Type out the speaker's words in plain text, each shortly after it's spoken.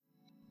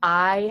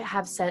I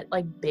have set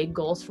like big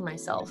goals for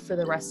myself for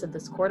the rest of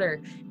this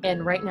quarter.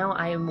 And right now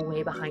I am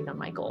way behind on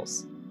my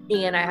goals.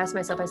 And I asked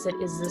myself, I said,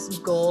 is this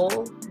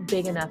goal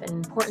big enough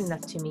and important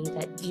enough to me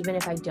that even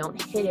if I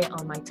don't hit it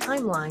on my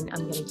timeline,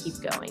 I'm going to keep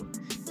going?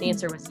 The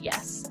answer was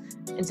yes.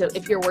 And so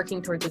if you're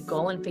working towards a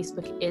goal and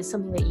Facebook is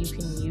something that you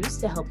can use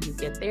to help you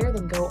get there,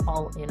 then go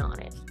all in on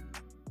it.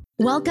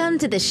 Welcome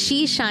to the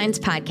She Shines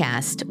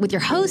podcast with your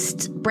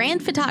host,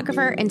 brand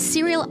photographer and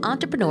serial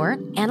entrepreneur,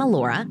 Anna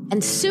Laura,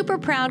 and super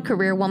proud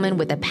career woman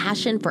with a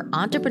passion for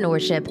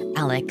entrepreneurship,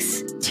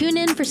 Alex. Tune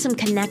in for some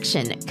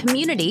connection,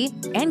 community,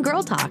 and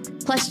girl talk.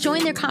 Plus,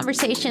 join their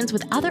conversations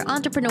with other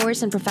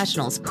entrepreneurs and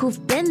professionals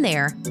who've been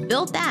there,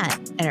 built that,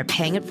 and are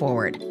paying it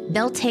forward.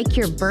 They'll take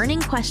your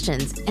burning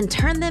questions and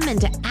turn them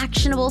into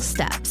actionable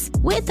steps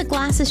with a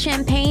glass of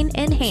champagne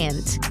in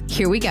hand.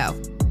 Here we go.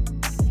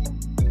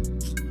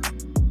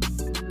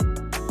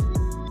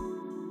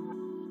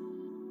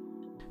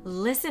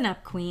 Listen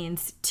up,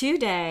 queens.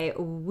 Today,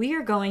 we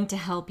are going to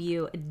help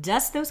you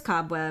dust those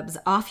cobwebs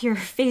off your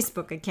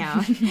Facebook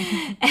account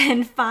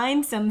and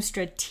find some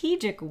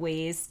strategic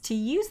ways to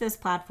use this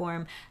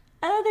platform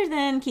other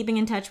than keeping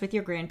in touch with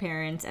your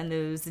grandparents and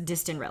those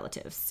distant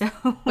relatives. So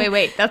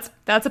Wait, that's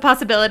a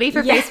possibility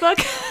for Facebook?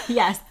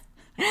 Yes.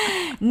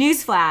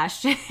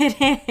 Newsflash,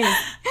 it is.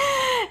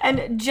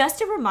 And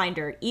just a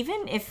reminder,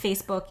 even if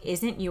Facebook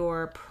isn't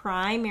your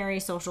primary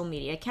social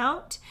media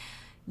account,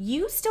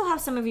 you still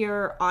have some of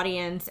your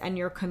audience and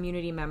your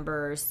community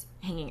members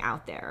hanging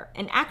out there.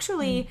 And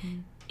actually,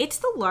 it's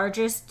the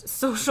largest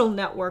social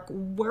network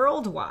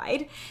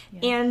worldwide.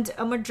 Yeah. And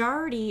a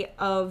majority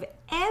of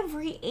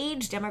every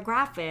age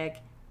demographic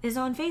is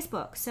on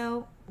Facebook.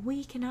 So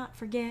we cannot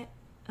forget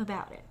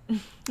about it.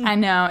 I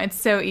know, it's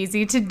so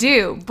easy to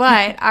do.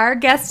 But our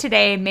guest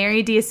today,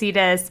 Mary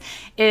DeAcetis,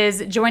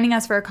 is joining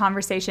us for a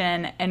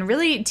conversation and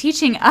really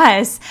teaching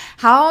us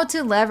how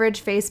to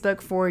leverage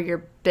Facebook for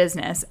your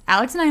business.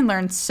 Alex and I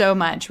learned so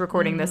much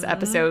recording this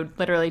episode,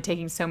 literally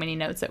taking so many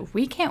notes that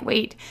we can't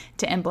wait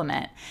to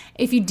implement.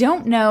 If you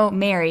don't know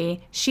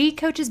Mary, she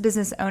coaches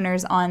business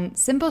owners on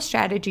simple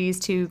strategies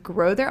to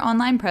grow their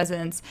online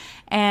presence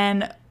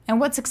and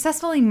what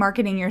successfully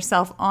marketing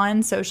yourself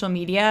on social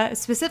media,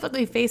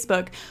 specifically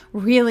Facebook,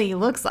 really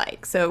looks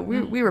like. So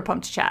we were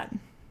pumped to chat.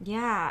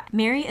 Yeah.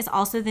 Mary is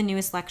also the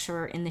newest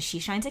lecturer in the She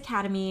Shines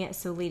Academy.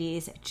 So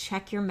ladies,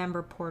 check your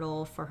member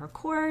portal for her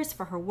course,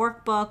 for her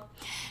workbook.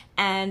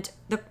 And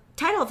the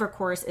title of her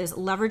course is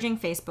Leveraging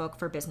Facebook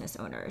for Business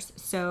Owners.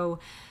 So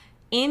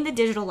in the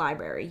digital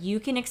library, you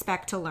can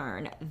expect to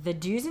learn the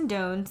do's and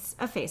don'ts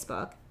of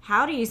Facebook,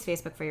 how to use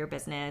Facebook for your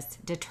business,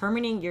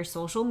 determining your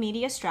social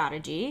media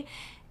strategy,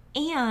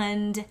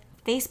 and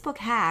Facebook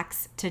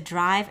hacks to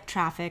drive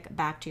traffic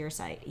back to your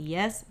site.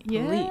 Yes,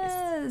 please.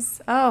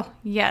 Yes. Oh,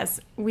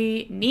 yes.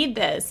 We need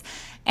this.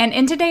 And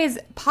in today's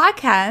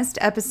podcast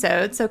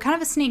episode, so kind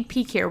of a sneak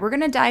peek here, we're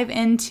going to dive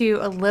into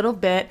a little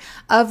bit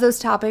of those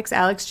topics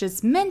Alex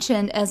just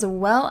mentioned, as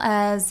well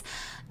as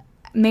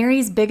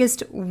Mary's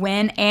biggest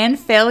win and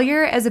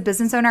failure as a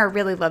business owner. I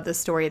really love this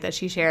story that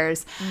she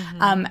shares.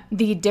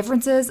 The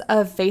differences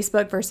of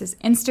Facebook versus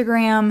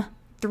Instagram,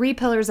 3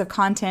 pillars of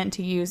content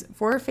to use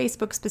for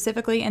Facebook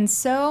specifically, and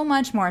so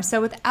much more.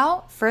 So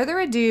without further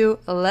ado,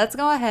 let's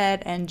go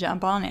ahead and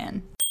jump on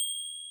in.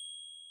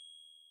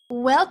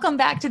 Welcome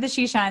back to the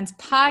She Shines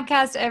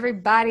podcast,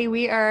 everybody.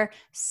 We are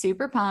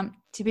super pumped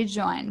to be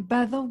joined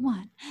by the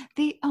one,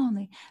 the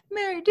only,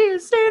 Mary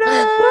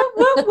DeAcetis.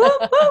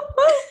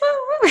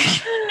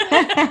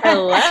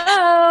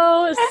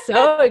 Hello.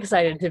 So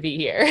excited to be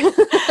here.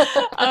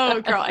 Oh,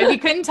 girl. If you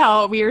couldn't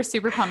tell, we are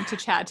super pumped to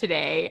chat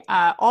today.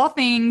 All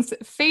things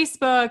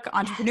Facebook,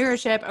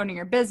 entrepreneurship, owning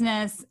your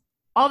business,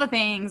 all the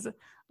things.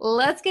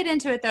 Let's get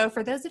into it, though.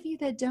 For those of you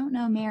that don't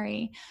know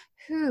Mary,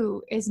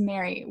 who is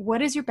Mary?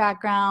 What is your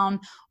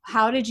background?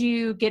 How did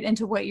you get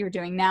into what you're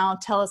doing now?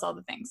 Tell us all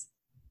the things.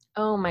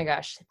 Oh my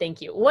gosh.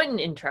 Thank you. What an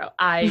intro.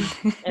 I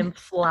am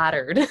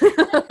flattered.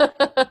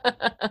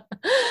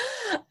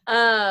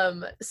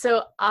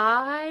 So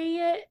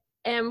I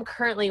am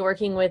currently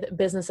working with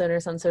business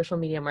owners on social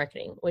media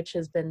marketing, which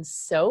has been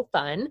so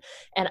fun.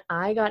 And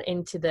I got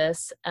into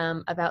this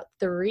about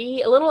a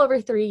little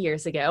over 3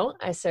 years ago.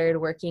 I started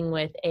working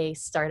with a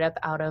startup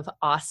out of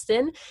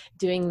Austin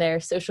doing their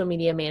social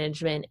media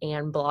management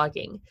and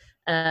blogging.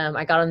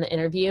 I got on the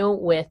interview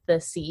with the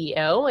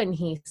CEO and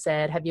he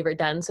said, "Have you ever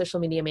done social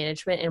media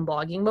management and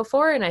blogging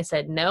before?" And I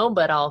said, "No,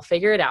 but I'll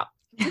figure it out."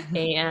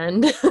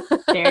 And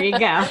there you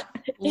go.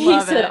 He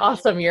said,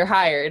 "Awesome, you're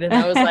hired." And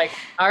I was like,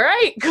 "All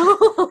right,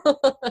 cool."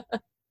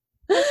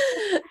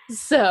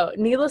 So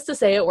needless to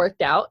say, it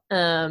worked out.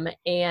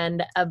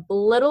 And a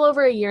little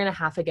over a year and a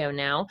half ago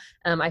now,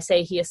 I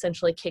say he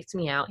essentially kicked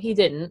me out. He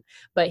didn't,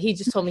 but he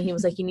just told me, he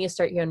was like, "You need to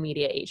start your own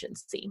media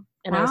agency."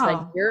 And I was like,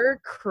 "You're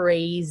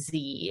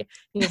crazy."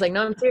 He was like,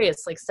 "No, I'm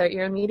serious. Like, start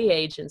your own media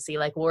agency.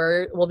 Like,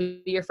 we'll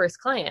be your first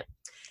client."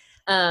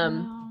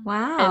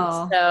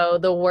 Wow. And so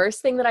the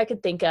worst thing that I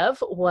could think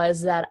of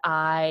was that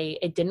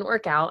it didn't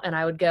work out, and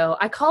I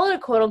call it a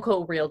quote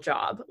unquote real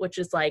job, which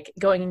is like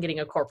going and getting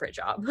a corporate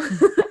job.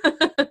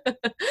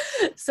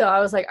 So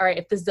I was like, all right,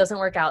 if this doesn't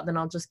work out, then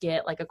I'll just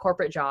get like a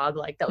corporate job.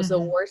 Like that was the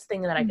worst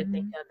thing that I could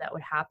think of that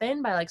would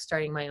happen by like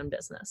starting my own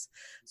business.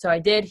 So I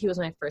did. He was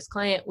my first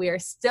client. We are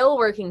still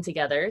working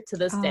together to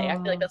this day. I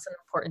feel like that's an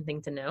important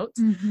thing to note.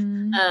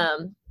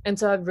 And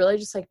so I've really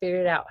just like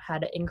figured it out,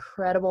 had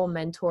incredible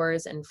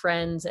mentors and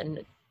friends and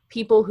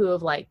people who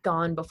have like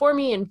gone before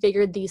me and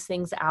figured these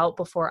things out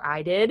before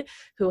I did,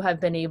 who have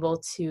been able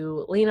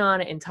to lean on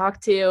and talk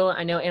to.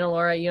 I know, Anna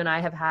Laura, you and I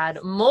have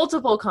had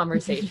multiple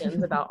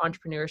conversations about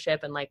entrepreneurship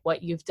and like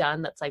what you've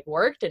done that's like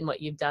worked and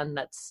what you've done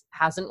that's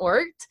hasn't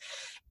worked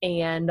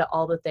and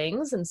all the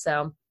things. And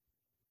so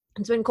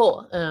it's been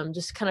cool.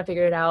 Just kind of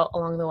figured it out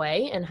along the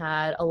way and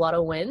had a lot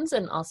of wins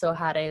and also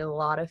had a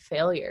lot of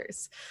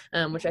failures,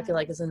 which I feel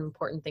like is an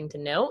important thing to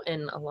note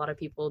and a lot of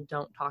people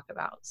don't talk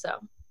about. So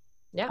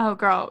yeah. Oh,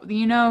 girl,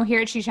 you know,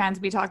 here at She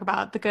Shines, we talk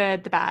about the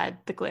good, the bad,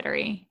 the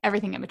glittery,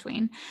 everything in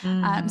between.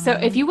 So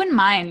if you wouldn't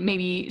mind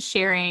maybe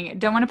sharing,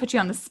 don't want to put you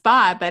on the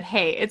spot, but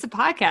hey, it's a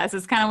podcast.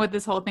 It's kind of what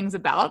this whole thing's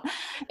about.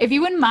 If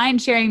you wouldn't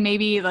mind sharing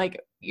maybe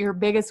like your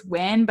biggest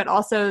win, but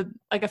also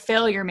like a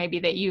failure maybe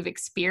that you've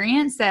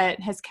experienced that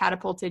has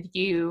catapulted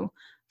you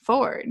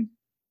forward.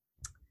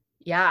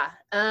 Yeah.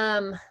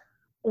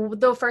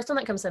 The first one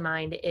that comes to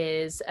mind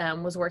is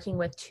was working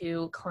with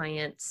two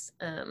clients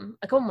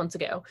a couple months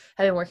ago.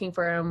 I've been working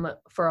for them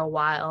for a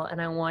while and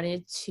I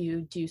wanted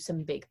to do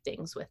some big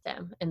things with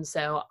them. And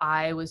so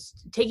I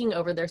was taking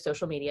over their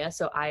social media.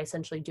 So I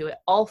essentially do it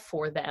all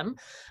for them.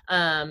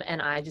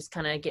 And I just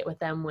kind of get with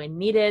them when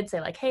needed,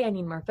 say like, hey, I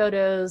need more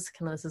photos.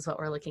 Kind of this is what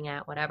we're looking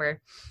at, whatever.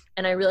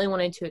 And I really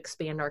wanted to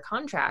expand our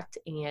contract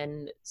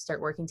and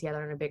start working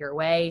together in a bigger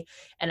way.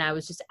 And I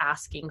was just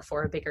asking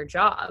for a bigger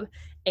job.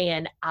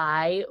 And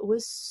I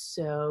was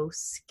so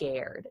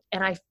scared.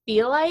 And I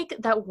feel like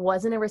that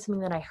wasn't ever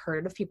something that I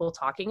heard of people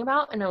talking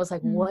about. And I was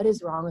like, what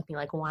is wrong with me?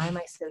 Like, why am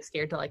I so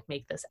scared to like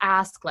make this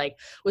ask? Like,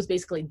 was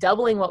basically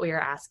doubling what we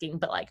were asking,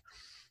 but like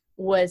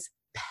was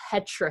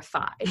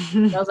petrified.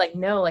 I was like,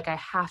 no, like I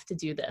have to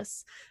do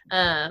this.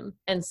 And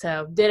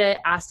so did it,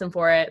 asked them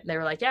for it. They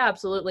were like, yeah,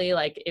 absolutely.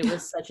 Like it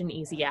was such an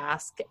easy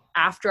ask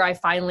after I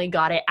finally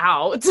got it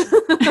out.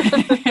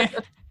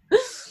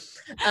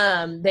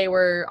 They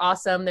were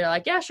awesome. They're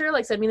like, yeah, sure.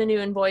 Like send me the new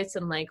invoice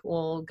and like,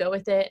 we'll go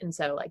with it. And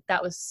so like,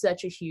 that was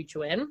such a huge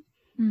win.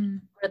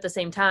 But at the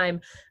same time,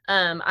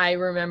 I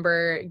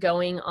remember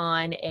going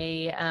on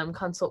a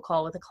consult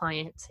call with a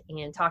client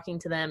and talking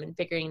to them and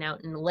figuring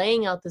out and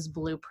laying out this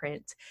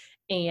blueprint.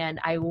 And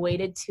I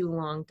waited too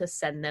long to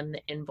send them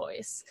the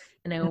invoice.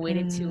 And I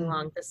waited too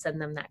long to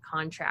send them that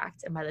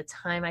contract. And by the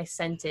time I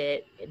sent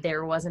it,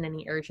 there wasn't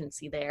any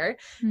urgency there.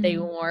 They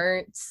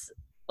weren't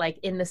like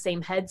in the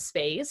same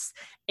headspace,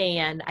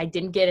 and I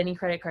didn't get any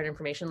credit card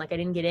information. Like I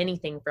didn't get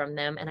anything from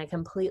them, and I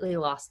completely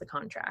lost the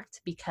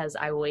contract because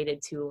I waited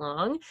too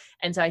long.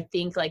 And so I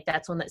think like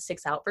that's one that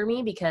sticks out for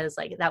me because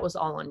like that was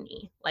all on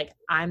me. Like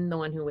I'm the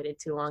one who waited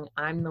too long.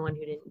 I'm the one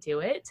who didn't do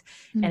it.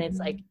 And it's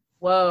like,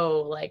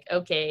 whoa, like,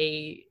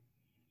 okay,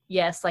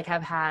 yes, like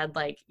I've had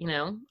like, you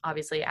know,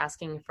 obviously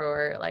asking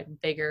for like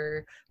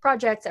bigger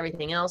projects,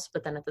 everything else,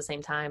 but then at the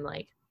same time,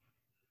 like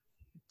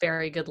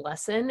very good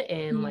lesson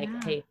in like,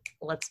 hey,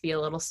 let's be a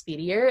little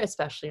speedier,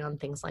 especially on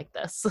things like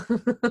this.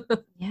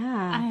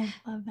 Yeah. I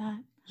love that.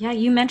 Yeah.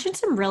 You mentioned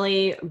some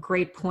really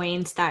great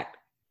points that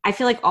I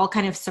feel like all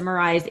kind of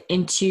summarize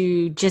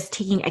into just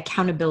taking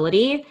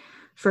accountability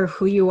for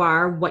who you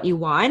are, what you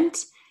want,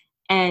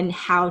 and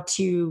how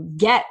to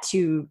get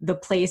to the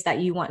place that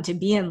you want to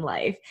be in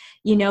life.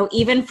 You know,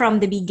 even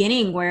from the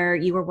beginning where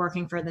you were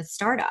working for the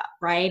startup,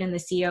 right? And the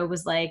CEO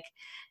was like,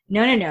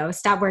 no,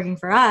 stop working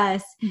for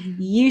us.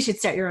 You should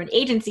start your own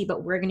agency,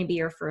 but we're going to be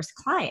your first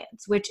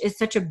clients, which is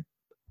such an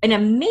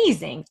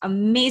amazing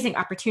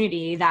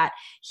opportunity that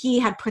he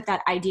had put that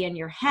idea in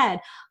your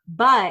head,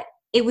 but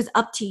it was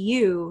up to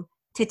you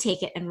to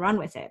take it and run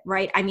with it,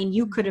 right? I mean,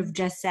 you could have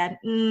just said,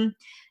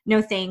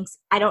 no thanks.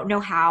 I don't know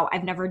how.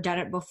 I've never done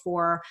it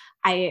before.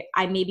 I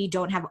maybe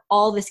don't have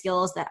all the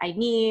skills that I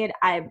need.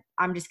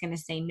 I'm just going to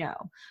say no,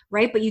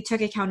 right? But you took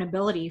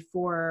accountability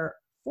for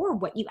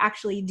what you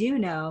actually do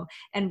know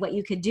and what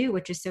you could do,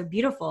 which is so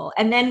beautiful.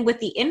 And then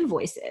with the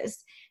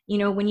invoices, you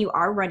know, when you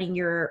are running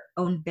your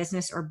own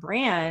business or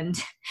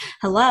brand,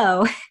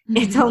 hello,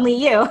 it's only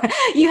you.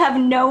 You have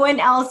no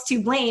one else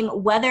to blame,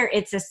 whether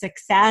it's a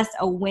success,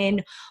 a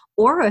win,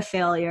 or a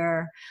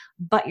failure,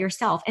 but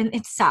yourself. And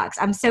it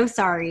sucks. I'm so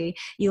sorry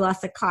you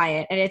lost a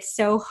client. And it's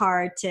so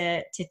hard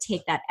to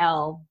take that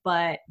L.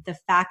 But the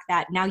fact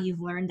that now you've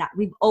learned that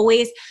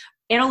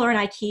Anna Laura and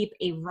I keep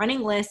a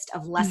running list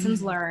of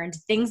lessons learned,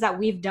 things that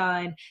we've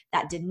done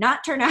that did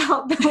not turn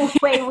out the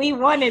way we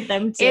wanted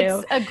them to.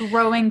 It's a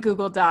growing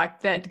Google Doc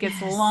that gets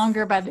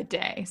longer by the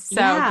day. So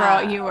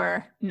girl, you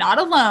were not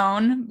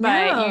alone,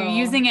 but you're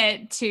using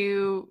it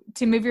to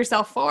move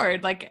yourself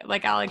forward.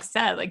 Like Alex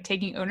said, like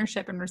taking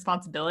ownership and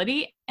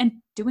responsibility and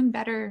doing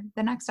better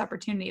the next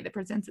opportunity that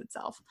presents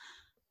itself.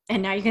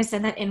 And now you're going to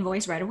send that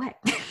invoice right away.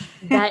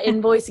 That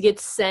invoice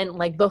gets sent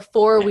like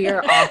before we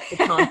are off the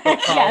consult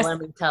call, Yes. let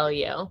me tell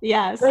you.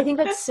 Yes. But I think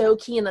that's so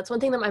key. And that's one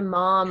thing that my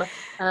mom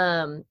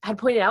had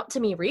pointed out to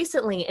me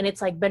recently. And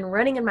it's like been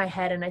running in my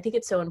head. And I think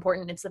it's so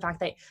important. It's the fact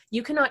that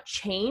you cannot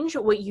change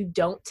what you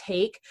don't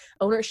take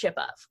ownership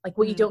of, like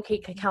what you don't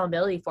take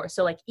accountability for.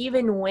 So like,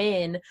 even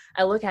when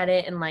I look at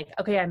it and like,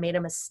 okay, I made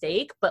a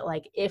mistake, but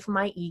like if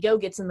my ego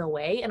gets in the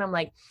way and I'm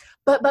like,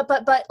 but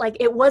like,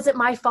 it wasn't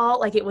my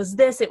fault. Like it was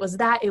this, it was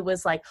that, it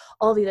was like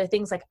all the other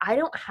things. Like I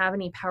don't have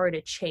any power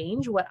to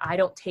change what I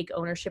don't take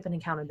ownership and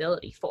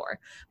accountability for.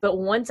 But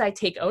once I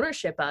take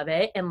ownership of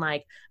it and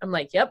like, I'm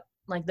like, yep,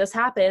 like this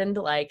happened.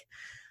 Like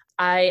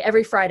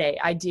every Friday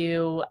I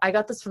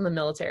got this from the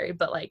military,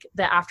 but like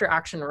the after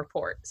action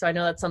report. So I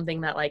know that's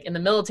something that like in the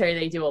military,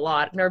 they do a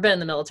lot. I've never been in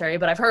the military,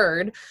 but I've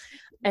heard.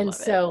 And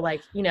so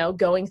like, you know,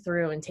 going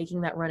through and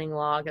taking that running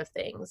log of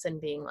things and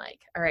being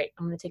like, all right,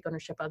 I'm going to take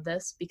ownership of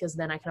this because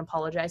then I can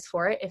apologize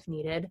for it if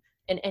needed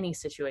in any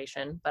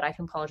situation, but I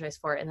can apologize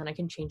for it and then I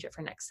can change it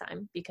for next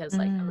time because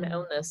like I'm going to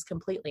own this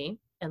completely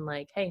and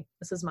like, hey,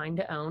 this is mine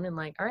to own and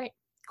like, all right,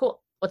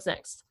 cool. What's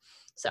next?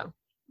 So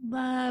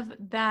love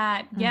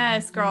that.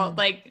 Yes, girl.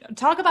 Like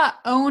talk about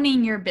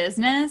owning your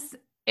business.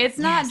 It's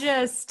not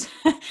just,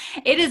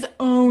 it is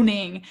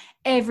owning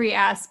every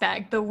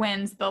aspect, the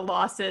wins, the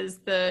losses,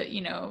 the,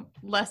 you know,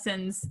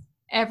 lessons,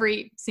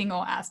 every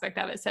single aspect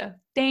of it. So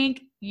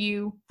thank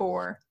you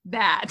for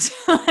that.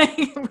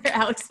 Like where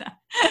Alex.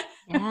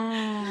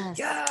 Yes.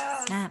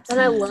 Snaps,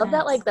 and I love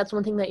that. Like, that's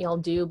one thing that y'all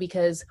do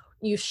because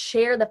you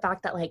share the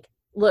fact that like,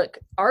 look,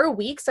 our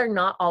weeks are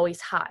not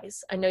always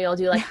highs. I know y'all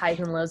do like highs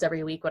and lows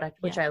every week,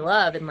 which I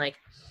love. And like,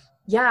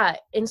 yeah,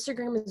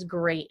 Instagram is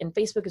great and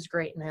Facebook is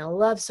great. And I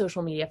love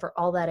social media for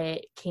all that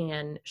it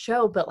can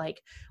show. But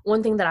like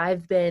one thing that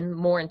I've been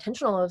more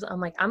intentional of, I'm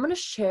like, I'm going to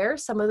share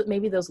some of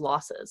maybe those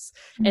losses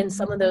and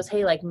some of those,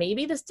 hey, like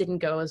maybe this didn't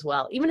go as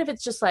well. Even if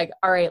it's just like,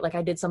 all right, like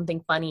I did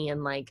something funny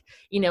and like,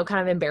 you know, kind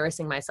of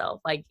embarrassing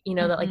myself. Like, you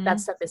know, that like that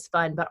stuff is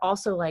fun, but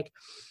also like,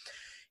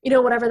 you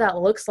know, whatever that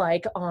looks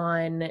like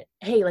on,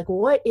 hey, like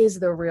what is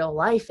the real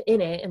life in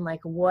it? And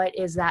like, what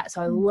is that?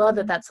 So I love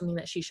that that's something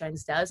that She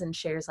Shines does and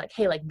shares like,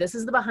 hey, like this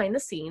is the behind the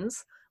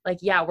scenes. Like,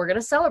 yeah, we're going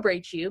to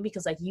celebrate you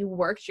because like you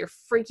worked your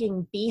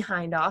freaking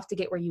behind off to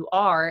get where you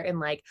are. And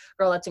like,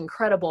 girl, that's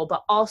incredible.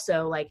 But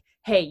also like,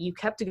 hey, you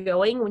kept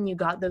going when you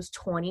got those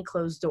 20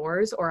 closed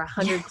doors or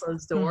 100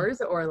 closed doors,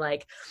 or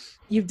like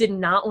you did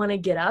not want to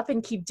get up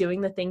and keep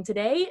doing the thing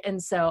today.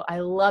 And so I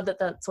love that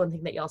that's one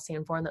thing that y'all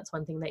stand for. And that's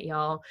one thing that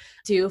y'all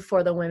do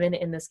for the women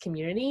in this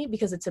community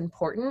because it's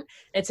important.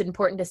 It's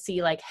important to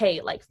see like, hey,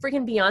 like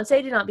freaking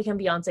Beyonce did not become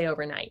Beyonce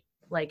overnight.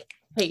 Like,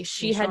 hey,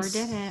 she had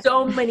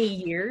so many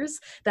years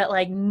that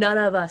like none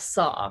of us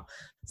saw.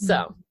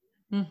 So.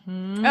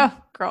 Oh,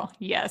 girl.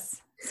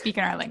 Yes.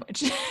 Speaking our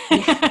language.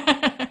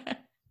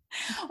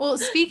 Well,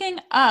 speaking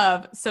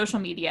of social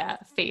media,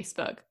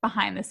 Facebook,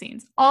 behind the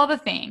scenes, all the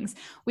things,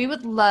 we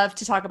would love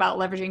to talk about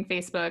leveraging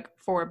Facebook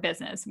for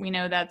business. We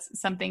know that's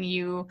something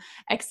you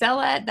excel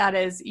at. That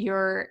is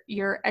your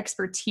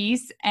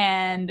expertise.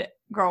 And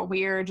girl,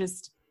 we are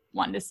just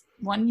want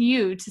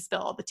you to spill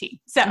all the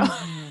tea. So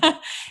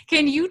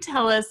can you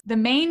tell us the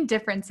main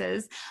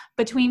differences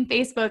between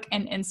Facebook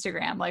and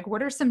Instagram? Like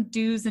what are some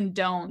do's and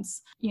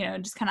don'ts, you know,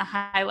 just kind of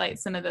highlight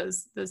some of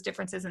those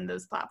differences in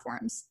those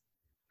platforms.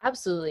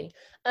 Absolutely.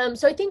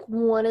 So I think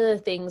one of the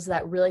things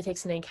that really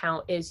takes into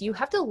account is you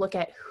have to look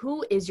at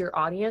who is your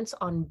audience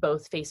on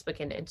both Facebook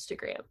and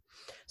Instagram.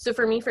 So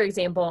for me, for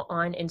example,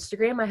 on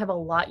Instagram, I have a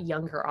lot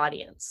younger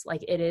audience.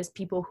 Like it is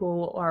people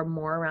who are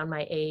more around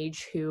my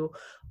age, who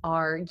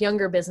are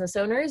younger business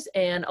owners,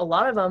 and a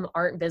lot of them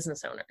aren't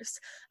business owners.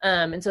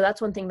 And so that's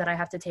one thing that I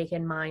have to take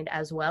in mind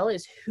as well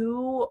is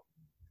who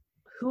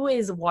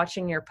is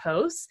watching your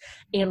posts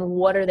and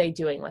what are they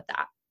doing with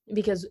that?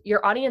 Because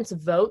your audience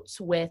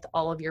votes with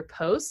all of your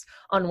posts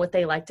on what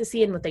they like to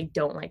see and what they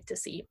don't like to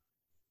see.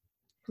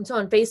 And so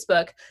on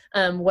Facebook,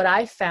 what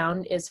I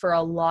found is for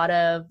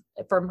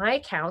my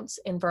accounts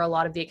and for a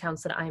lot of the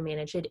accounts that I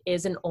manage, it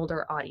is an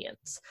older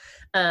audience.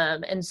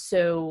 And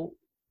so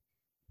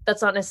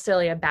that's not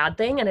necessarily a bad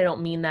thing. And I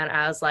don't mean that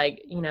as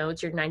like, you know,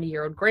 it's your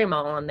 90-year-old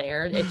grandma on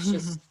there. It's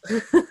just,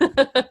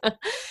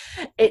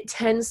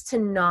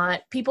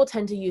 people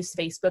tend to use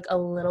Facebook a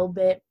little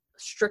bit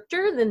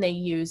stricter than they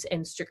use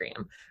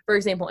Instagram. For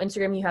example,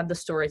 Instagram, you have the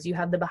stories, you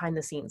have the behind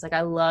the scenes. Like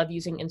I love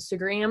using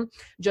Instagram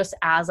just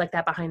as like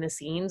that behind the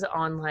scenes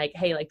on like,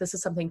 hey, like this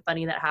is something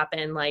funny that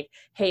happened. Like,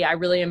 hey, I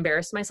really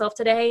embarrassed myself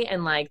today.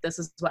 And like, this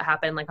is what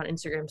happened like on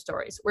Instagram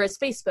stories. Whereas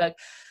Facebook,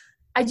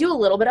 I do a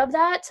little bit of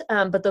that,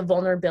 but the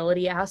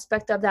vulnerability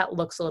aspect of that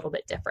looks a little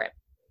bit different.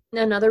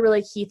 Another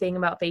really key thing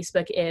about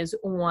Facebook is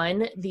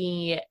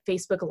the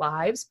Facebook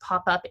Lives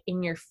pop up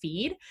in your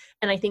feed.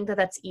 And I think that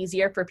that's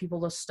easier for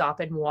people to stop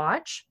and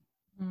watch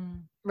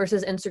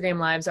versus Instagram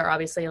lives are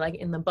obviously like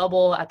in the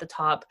bubble at the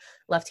top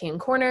left-hand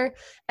corner.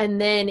 And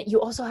then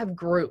you also have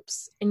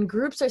groups, and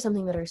groups are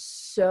something that are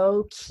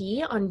so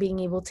key on being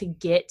able to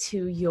get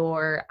to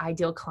your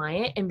ideal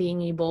client and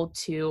being able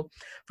to,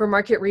 for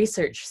market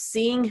research,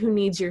 seeing who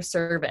needs your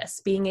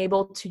service, being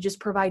able to just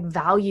provide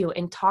value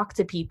and talk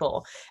to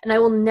people. And I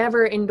will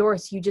never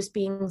endorse you just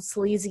being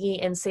sleazy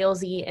and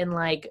salesy and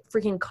like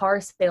freaking car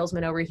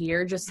salesman over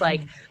here, just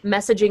like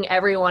messaging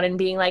everyone and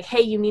being like,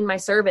 hey, you need my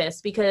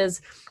service.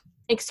 Because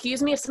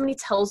excuse me, if somebody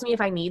tells me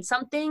if I need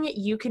something,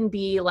 you can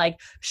be like,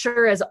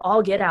 sure as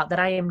all get out that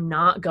I am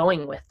not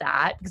going with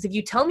that. Because if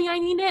you tell me I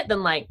need it,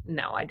 then like,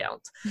 no, I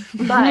don't.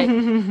 But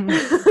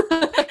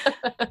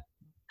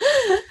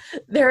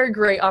they're a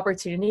great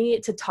opportunity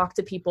to talk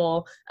to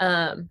people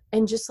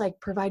and just like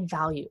provide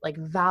value. Like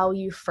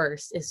value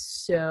first is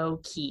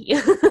so key.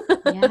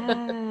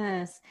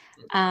 Yes.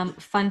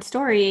 Fun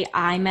story.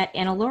 I met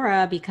Anna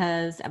Laura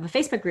because of a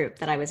Facebook group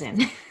that I was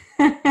in.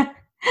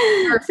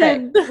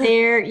 Perfect. So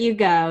there you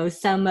go.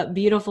 Some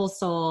beautiful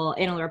soul,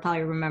 Anna Laura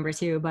probably remembers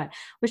who, but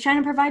was trying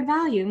to provide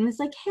value and was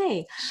like,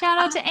 hey, Shout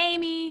out to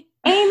Amy.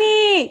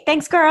 Amy,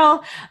 thanks,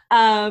 girl.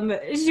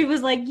 She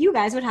was like, you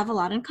guys would have a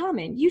lot in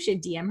common. You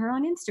should DM her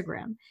on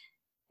Instagram.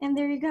 And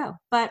there you go.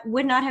 But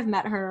would not have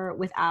met her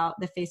without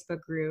the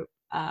Facebook group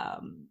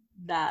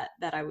that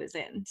I was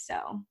in.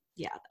 So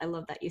yeah, I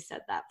love that you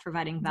said that,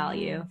 providing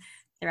value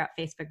throughout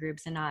Facebook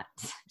groups and not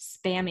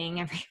spamming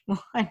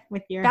everyone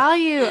with your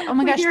value. Oh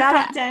my gosh,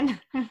 that content.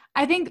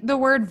 I think the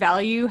word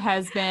value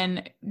has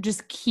been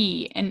just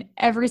key in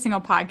every single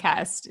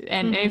podcast.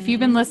 And if you've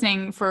been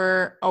listening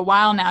for a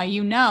while now,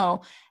 you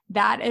know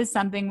that is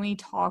something we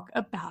talk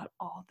about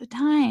all the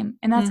time.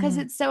 And that's because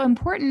it's so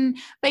important,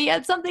 but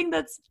yet something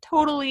that's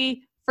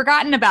totally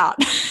forgotten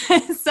about.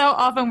 So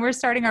often we're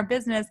starting our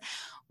business,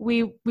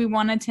 we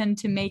want to tend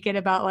to make it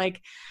about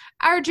like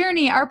our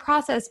journey, our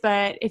process.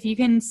 But if you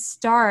can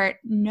start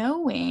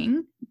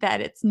knowing that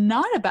it's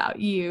not about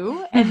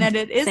you and that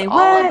it is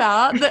all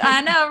about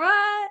I know,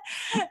 right?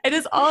 It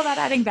is all about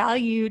adding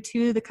value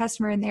to the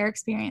customer and their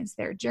experience,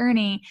 their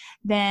journey,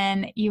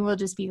 then you will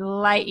just be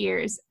light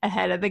years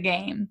ahead of the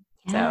game.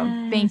 Yes.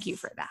 So thank you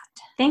for that.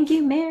 Thank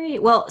you, Mary.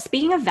 Well,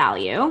 speaking of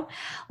value,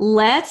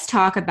 let's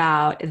talk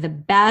about the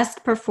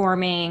best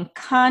performing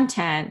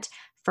content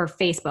for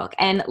Facebook.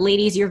 And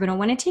ladies, you're going to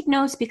want to take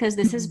notes because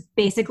this is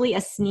basically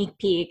a sneak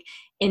peek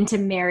into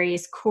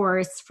Mary's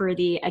course for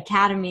the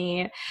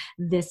Academy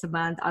this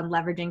month on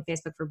leveraging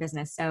Facebook for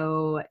business.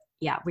 So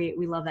yeah, we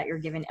love that you're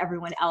giving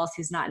everyone else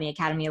who's not in the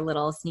Academy a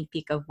little sneak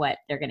peek of what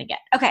they're going to get.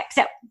 Okay,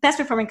 so best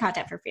performing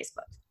content for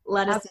Facebook.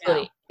 Let us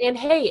know. And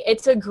hey,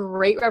 it's a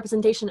great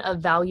representation of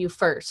value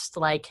first.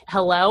 Like,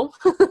 hello?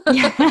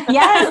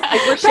 Yes.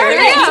 Like we're sharing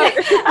it.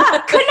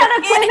 Could not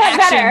explain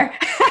that better.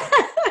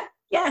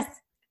 Yes.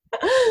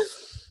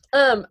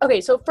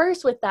 Okay, so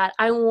first with that,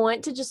 I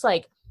want to just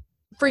like,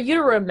 for you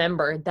to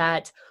remember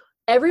that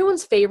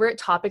everyone's favorite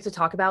topic to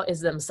talk about is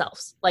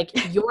themselves.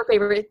 Like your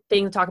favorite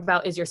thing to talk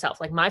about is yourself.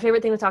 Like my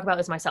favorite thing to talk about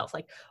is myself.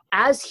 Like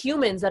as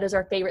humans, that is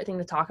our favorite thing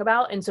to talk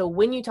about. And so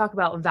when you talk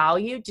about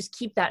value, just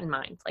keep that in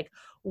mind. Like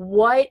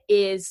where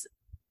is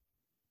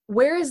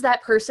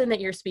that person that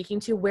you're speaking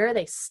to? Where are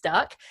they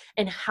stuck?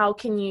 And how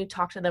can you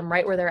talk to them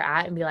right where they're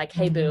at and be like,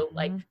 hey boo,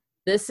 like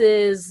this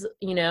is,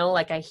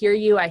 like I hear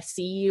you, I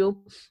see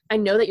you. I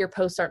know that your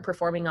posts aren't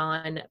performing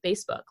on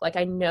Facebook. Like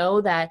I know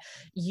that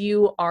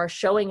you are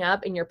showing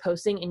up and you're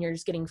posting and you're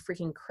just getting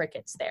freaking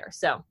crickets there.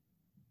 So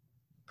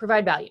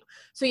provide value.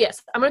 So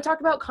yes, I'm going to talk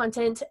about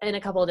content in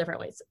a couple of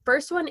different ways.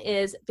 First one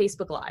is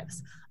Facebook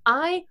Lives.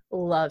 I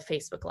love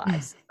Facebook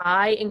Lives.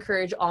 I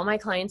encourage all my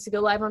clients to go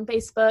live on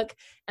Facebook,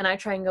 and I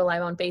try and go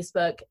live on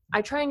Facebook.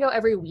 I try and go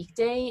every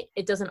weekday.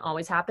 It doesn't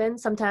always happen.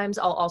 Sometimes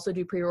I'll also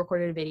do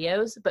pre-recorded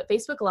videos, but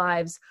Facebook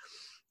Lives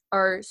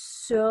are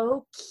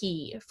so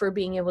key for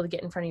being able to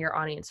get in front of your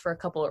audience for a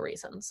couple of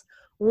reasons.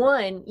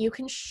 One, you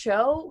can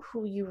show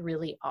who you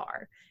really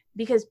are,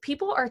 because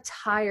people are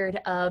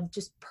tired of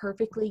just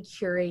perfectly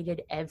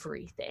curated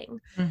everything.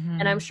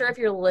 And I'm sure if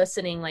you're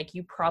listening, like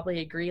you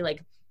probably agree,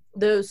 like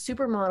those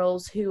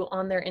supermodels who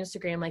on their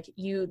Instagram, like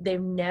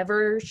they've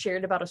never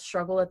shared about a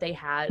struggle that they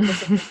had. It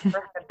looks like they've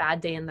never had a bad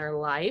day in their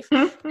life.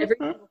 Every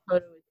single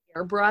photo is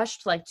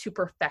airbrushed like to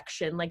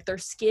perfection. Like their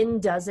skin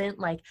doesn't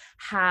like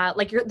have,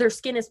 like their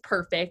skin is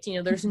perfect.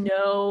 There's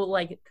no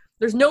like,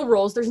 there's no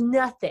rolls, there's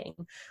nothing.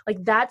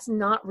 Like that's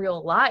not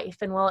real life.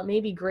 And while it may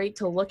be great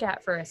to look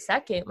at for a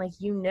second, like,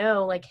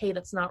 like, hey,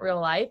 that's not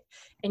real life.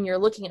 And you're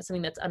looking at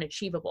something that's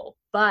unachievable.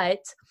 But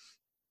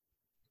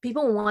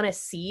people want to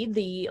see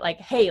the like,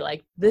 hey,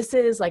 like this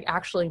is like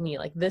actually me.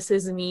 Like this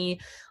is me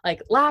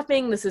like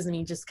laughing. This is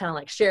me just kind of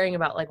like sharing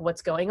about like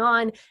what's going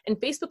on. And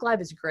Facebook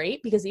Live is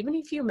great because even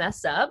if you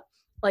mess up,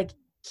 like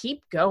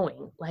keep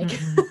going. Like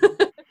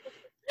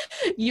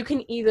you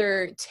can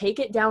either take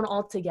it down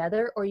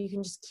altogether or you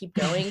can just keep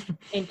going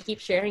and keep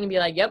sharing and be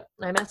like, yep,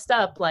 I messed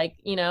up. Like,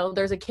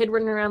 there's a kid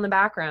running around the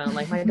background.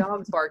 Like my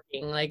dog's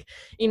barking. Like,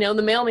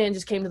 the mailman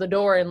just came to the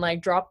door and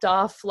like dropped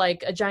off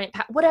like a giant,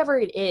 whatever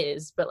it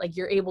is. But like,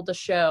 you're able to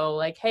show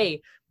like,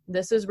 hey,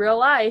 this is real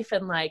life,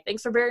 and like,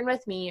 thanks for bearing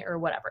with me or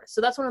whatever.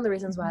 So that's one of the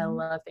reasons why I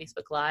love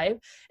Facebook Live,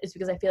 is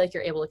because I feel like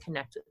you're able to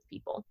connect with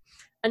people.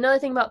 Another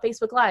thing about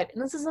Facebook Live,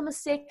 and this is a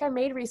mistake I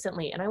made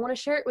recently, and I want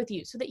to share it with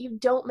you so that you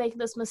don't make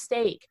this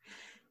mistake.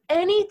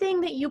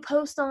 Anything that you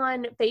post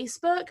on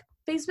Facebook,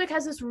 Facebook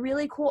has this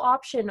really cool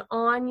option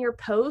on your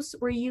posts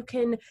where you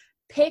can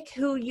pick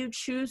who you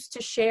choose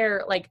to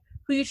share, like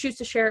who you choose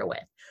to share it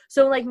with.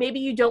 So like, maybe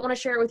you don't want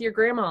to share it with your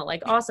grandma,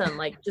 like, awesome,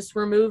 like just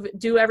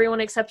do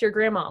everyone except your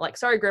grandma. Like,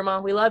 sorry,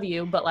 grandma, we love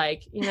you, but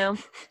like, you know,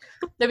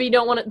 maybe you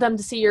don't want them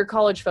to see your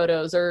college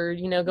photos or,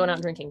 you know, going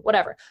out drinking,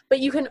 whatever. But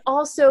you can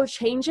also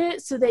change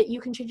it so that you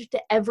can change it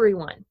to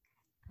everyone.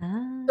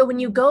 So when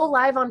you go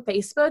live on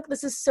Facebook,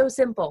 this is so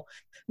simple.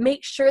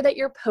 Make sure that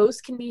your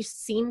post can be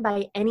seen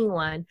by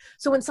anyone.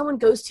 So when someone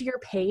goes to your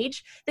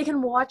page, they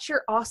can watch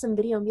your awesome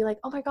video and be like,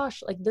 oh my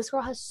gosh, like this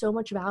girl has so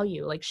much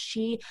value. Like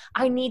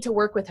I need to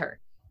work with her.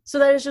 So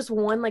that is just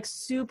one like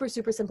super,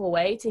 super simple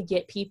way to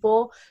get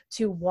people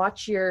to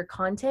watch your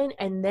content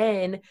and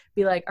then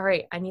be like, all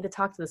right, I need to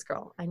talk to this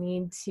girl. I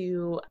need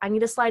to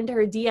slide into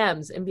her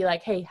DMs and be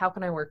like, hey, how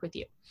can I work with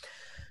you?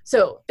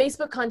 So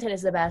Facebook content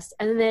is the best.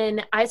 And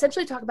then I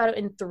essentially talk about it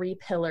in 3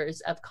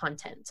 pillars of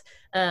content.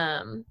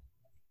 And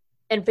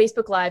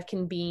Facebook Live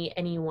can be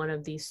any one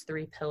of these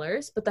 3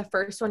 pillars, but the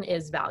first one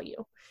is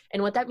value.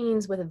 And what that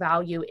means with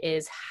value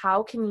is,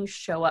 how can you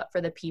show up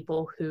for the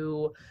people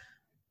who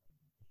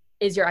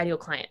is your ideal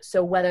client?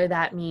 So whether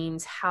that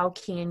means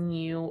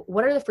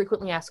what are the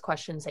frequently asked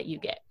questions that you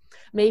get?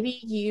 Maybe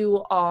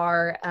you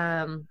are,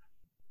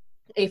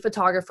 a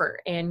photographer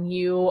and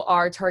you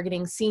are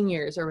targeting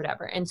seniors or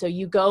whatever. And so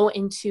you go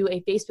into a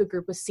Facebook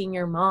group with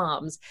senior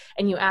moms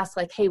and you ask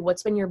like, hey,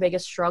 what's been your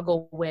biggest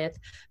struggle with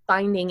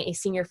finding a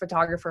senior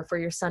photographer for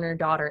your son or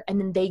daughter? And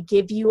then they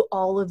give you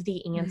all of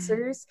the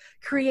answers.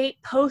 Create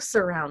posts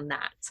around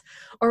that.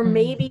 Or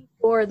maybe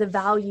for the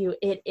value,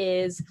 it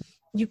is,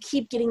 you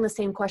keep getting the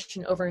same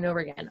question over and over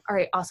again. All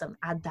right, awesome,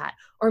 add that.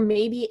 Or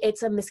maybe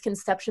it's a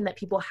misconception that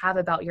people have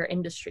about your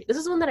industry. This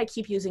is one that I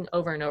keep using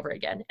over and over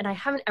again, and I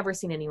haven't ever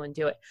seen anyone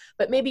do it.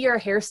 But maybe you're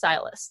a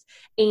hairstylist,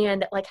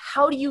 and like,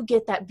 how do you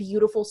get that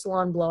beautiful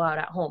salon blowout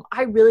at home?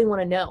 I really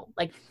want to know.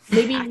 Like,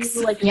 maybe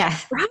you like, yeah.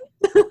 Right?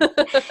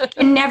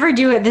 You never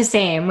do it the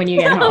same when you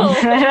get home.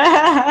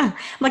 I'm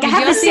like, I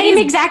have the same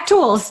exact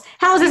tools.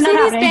 How is this not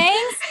happening?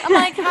 Things? I'm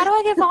like, how do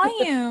I get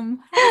volume?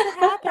 How does it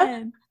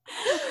happen?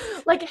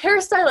 Like,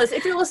 hairstylists,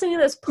 if you're listening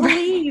to this,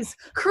 please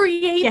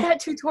create that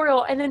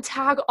tutorial and then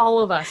tag all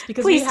of us,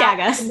 because please we tag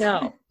have us. to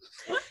know.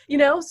 You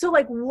know, so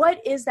like,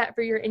 what is that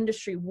for your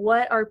industry?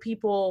 What are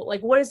people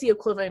like? What is the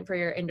equivalent for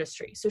your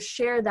industry? So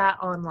share that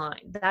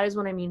online. That is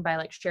what I mean by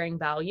like sharing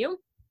value.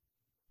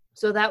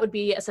 So that would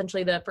be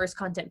essentially the first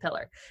content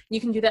pillar. You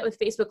can do that with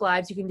Facebook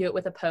Lives. You can do it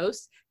with a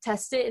post.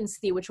 Test it and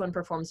see which one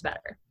performs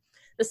better.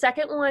 The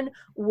second one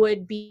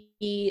would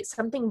be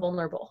something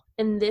vulnerable.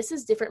 And this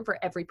is different for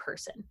every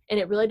person. And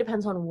it really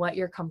depends on what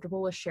you're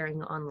comfortable with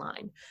sharing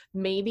online.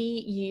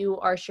 Maybe you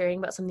are sharing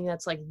about something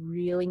that's like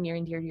really near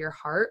and dear to your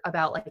heart,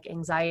 about like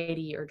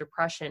anxiety or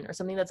depression, or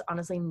something that's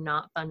honestly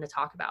not fun to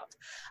talk about.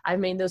 I've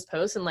made those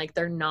posts and like,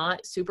 they're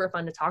not super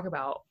fun to talk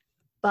about,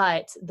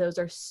 but those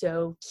are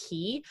so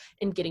key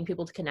in getting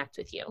people to connect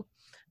with you.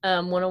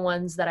 One of the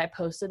ones that I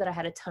posted that I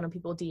had a ton of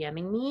people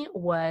DMing me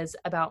was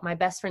about my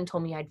best friend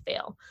told me I'd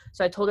fail.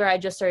 So I told her I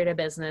just started a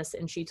business,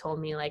 and she told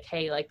me like,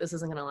 hey, like this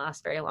isn't going to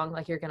last very long.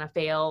 Like, you're going to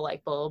fail,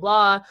 like blah,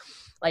 blah, blah,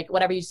 like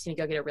whatever, you just need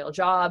to go get a real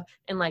job.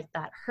 And like,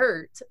 that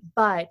hurt,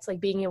 but like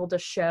being able to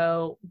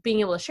share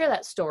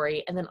that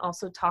story and then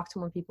also talk to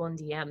more people in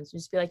DMs and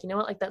just be like, you know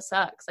what, like that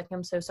sucks. Like,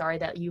 I'm so sorry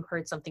that you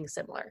heard something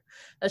similar.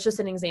 That's just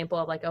an example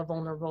of like a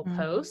vulnerable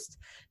post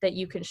that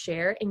you can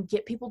share and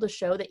get people to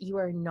show that you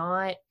are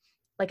not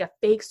like a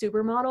fake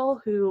supermodel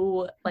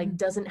who like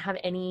doesn't have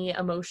any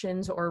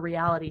emotions or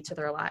reality to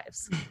their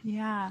lives.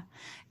 Yeah.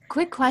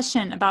 Quick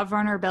question about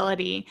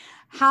vulnerability.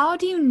 How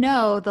do you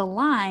know the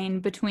line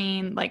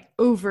between like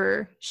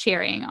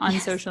oversharing on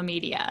social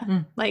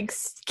media? Like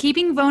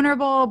keeping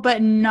vulnerable,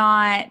 but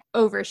not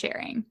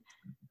oversharing?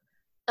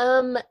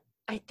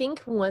 I think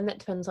one that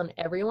depends on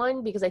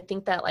everyone, because I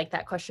think that like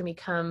that question may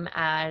come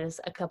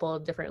as a couple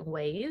of different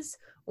ways.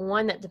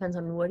 One that depends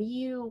on what are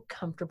you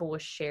comfortable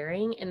with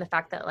sharing, and the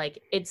fact that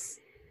like it's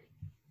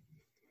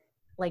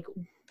like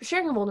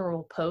sharing a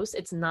vulnerable post,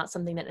 it's not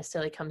something that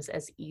necessarily comes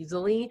as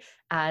easily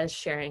as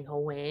sharing a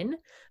win.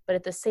 But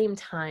at the same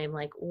time,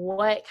 like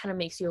what kind of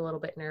makes you a little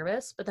bit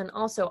nervous? But then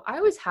also I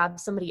always have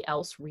somebody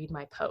else read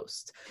my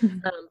post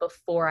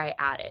before I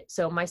add it.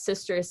 So my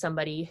sister is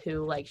somebody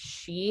who like,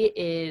 she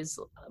is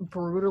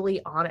brutally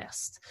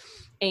honest,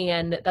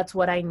 and that's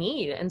what I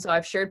need. And so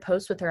I've shared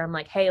posts with her. I'm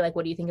like, hey, like,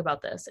 what do you think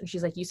about this? And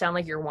she's like, you sound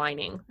like you're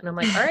whining. And I'm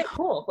like, all right,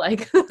 cool.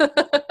 Like,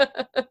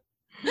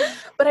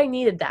 but I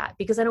needed that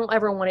because I don't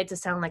ever want it to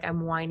sound like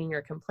I'm whining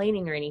or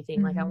complaining or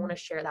anything. Like, I want to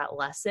share that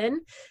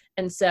lesson.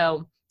 And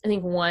so I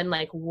think one,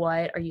 like,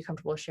 what are you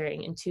comfortable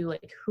sharing? And two,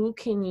 like, who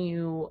can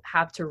you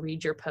have to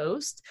read your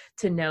post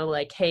to know,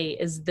 like, hey,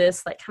 is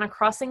this like kind of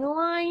crossing the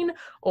line,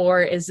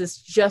 or is this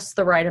just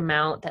the right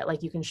amount that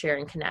like you can share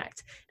and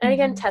connect? And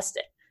again, test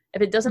it.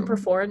 If it doesn't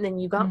perform, then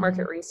you got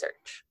market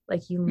research.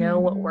 Like, you know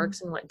what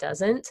works and what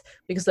doesn't,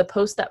 because the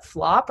posts that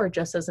flop are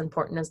just as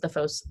important as the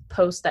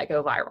posts that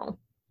go viral.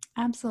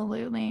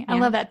 Absolutely. I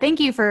love that. Thank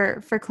you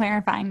for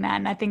clarifying that.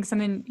 And I think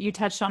something you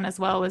touched on as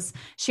well was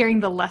sharing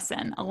the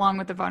lesson along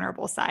with the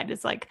vulnerable side.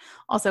 Is like,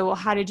 also, well,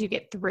 how did you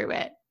get through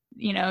it?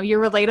 You know,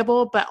 you're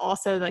relatable, but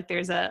also like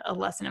there's a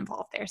lesson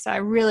involved there. So I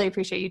really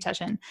appreciate you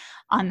touching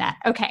on that.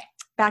 Okay.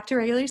 Back to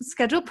regularly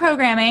scheduled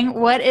programming.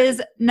 What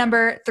is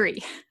number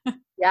 3?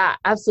 Yeah,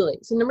 absolutely.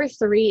 So number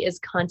 3 is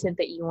content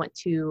that you want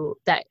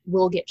that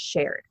will get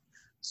shared.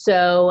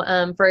 So,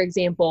 for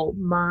example,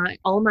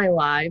 all my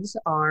lives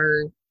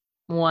are,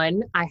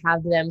 1, I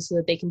have them so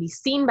that they can be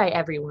seen by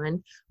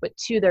everyone, but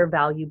 2, they're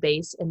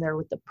value-based and they're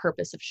with the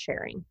purpose of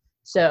sharing.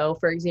 So,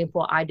 for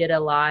example, I did a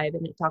live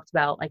and it talked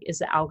about, like, is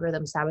the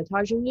algorithm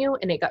sabotaging you?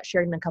 And it got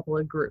shared in a couple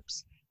of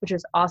groups, which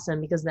is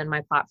awesome because then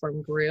my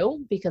platform grew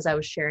because I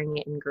was sharing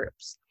it in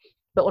groups.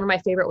 But one of my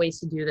favorite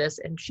ways to do this,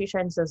 and She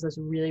Shines does this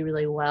really,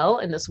 really well,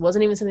 and this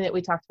wasn't even something that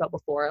we talked about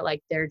before,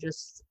 like, they're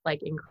just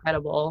like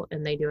incredible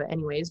and they do it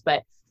anyways,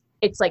 but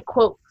it's like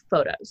quote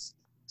photos.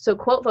 So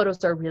quote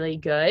photos are really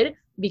good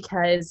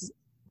because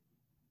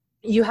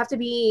you have to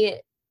be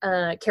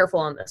careful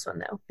on this one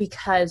though,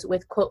 because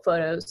with quote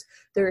photos,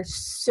 there's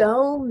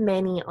so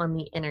many on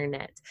the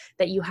internet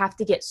that you have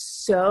to get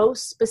so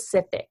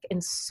specific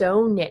and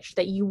so niche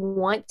that you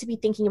want to be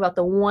thinking about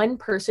the one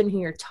person who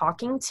you're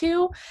talking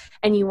to,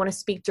 and you want to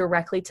speak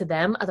directly to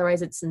them.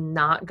 Otherwise, it's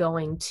not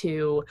going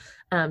to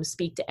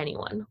speak to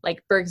anyone.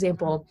 Like, for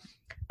example,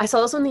 I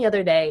saw this one the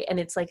other day, and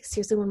it's like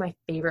seriously one of my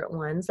favorite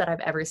ones that I've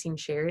ever seen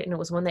shared. And it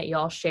was one that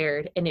y'all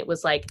shared, and it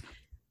was like,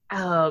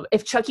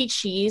 if Chuck E.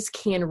 Cheese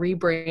can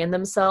rebrand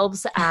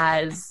themselves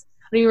as,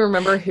 I don't even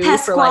remember who.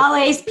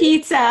 Pasquale's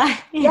Pizza.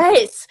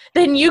 Yes,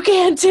 then you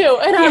can too.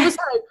 And I was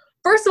like,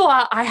 first of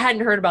all, I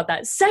hadn't heard about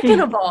that.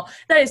 Second of all,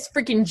 that is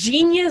freaking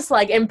genius,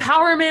 like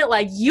empowerment,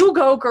 like you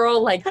go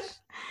girl, like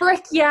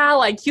frick yeah,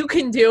 like you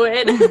can do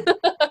it.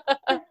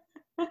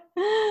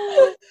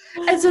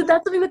 And so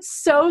that's something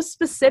that's so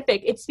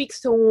specific. It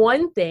speaks to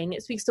one thing,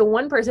 it speaks to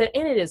one person,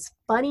 and it is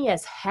funny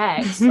as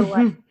heck. So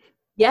like,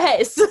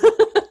 yes.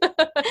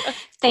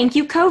 Thank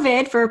you,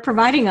 COVID, for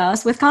providing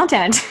us with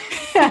content.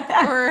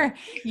 For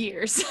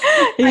years.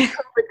 COVID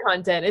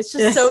content. It's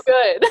just so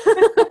good.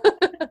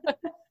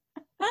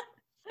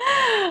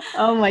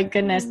 Oh my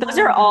goodness. Those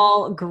are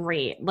all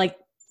great. Like,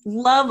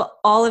 love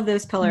all of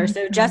those pillars.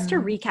 So just to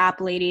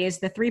recap, ladies,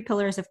 the 3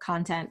 pillars of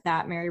content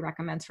that Mary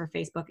recommends for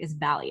Facebook is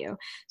value.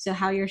 So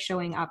how you're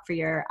showing up for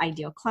your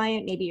ideal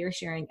client. Maybe you're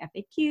sharing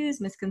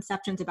FAQs,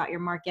 misconceptions about your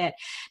market.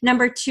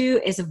 Number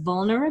 2 is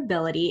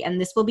vulnerability. And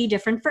this will be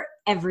different for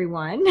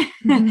everyone.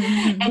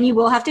 And you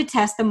will have to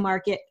test the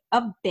market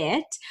a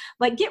bit,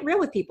 but get real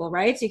with people,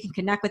 right? So you can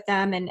connect with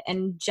them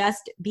and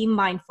just be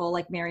mindful.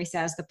 Like Mary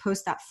says, the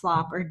posts that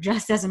flop are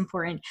just as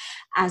important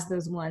as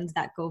those ones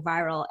that go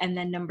viral. And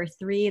then number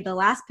 3, the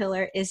last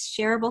pillar, is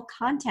shareable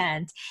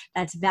content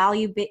that's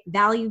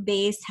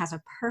value-based, has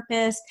a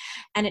purpose,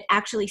 and it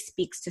actually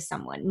speaks to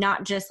someone,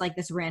 not just like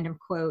this random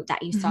quote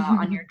that you saw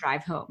on your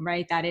drive home,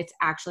 right? That it's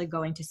actually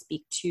going to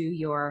speak to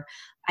your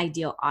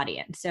ideal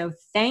audience. So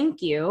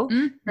thank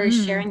you for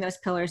sharing those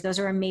pillars. Those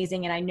are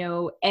amazing. And I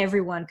know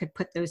everyone could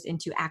put those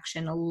into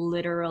action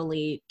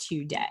literally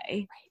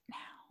today.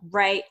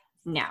 Right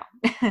now.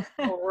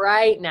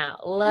 Right now.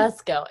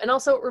 Let's go. And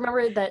also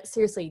remember that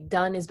seriously,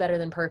 done is better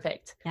than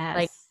perfect. Yes.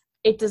 Like,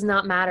 it does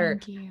not matter.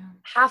 Thank you.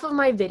 Half of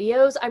my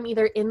videos, I'm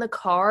either in the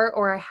car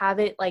or I have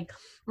it like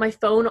my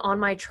phone on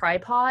my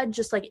tripod,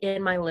 just like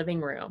in my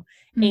living room.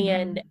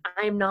 And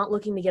I'm not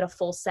looking to get a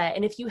full set.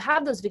 And if you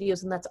have those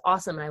videos, then that's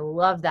awesome. And I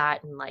love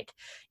that. And like,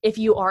 if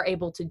you are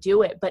able to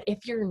do it, but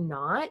if you're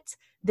not,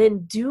 then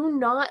do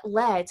not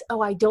let,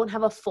 I don't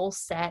have a full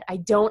set, I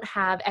don't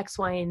have X,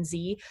 Y, and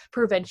Z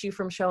prevent you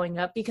from showing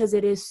up, because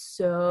it is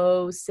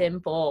so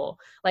simple.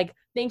 Like,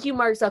 thank you,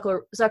 Mark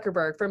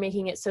Zuckerberg, for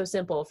making it so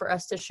simple for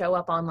us to show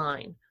up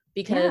online,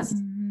 because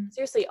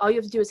seriously, all you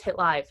have to do is hit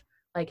live.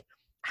 Like,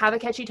 have a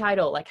catchy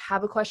title, like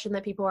have a question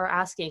that people are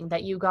asking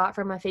that you got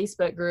from a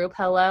Facebook group,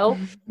 hello,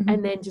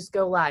 and then just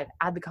go live,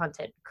 add the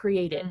content,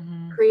 create it,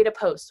 create a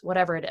post,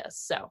 whatever it is.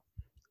 So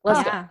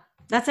let's go.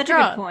 That's such a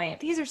good point.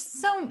 These are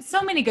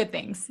so many good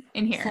things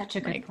in here. Such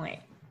a good point.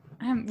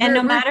 And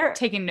no matter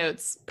taking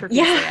notes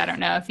profusely. I don't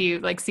know if you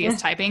like see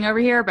us typing over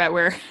here, but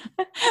we're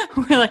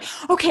like,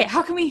 okay,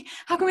 how can we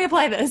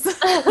apply this?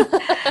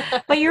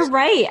 But you're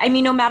right. I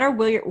mean, no matter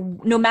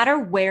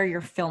where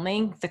you're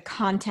filming, the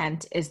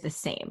content is the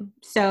same.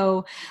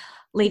 So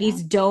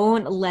ladies,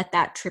 don't let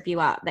that trip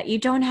you up, that you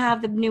don't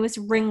have the newest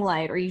ring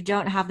light or you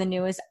don't have the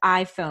newest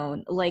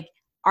iPhone. Like,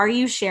 are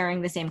you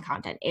sharing the same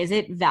content? Is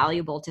it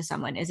valuable to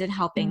someone? Is it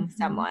helping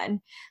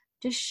someone?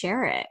 just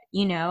share it,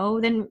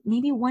 then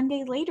maybe one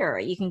day later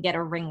you can get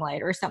a ring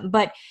light or something,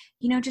 but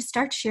just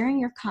start sharing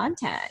your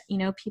content.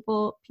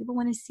 People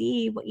want to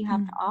see what you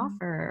have to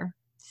offer.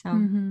 So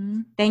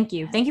thank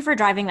you for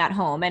driving that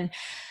home. And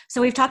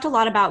so we've talked a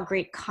lot about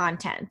great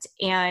content,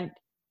 and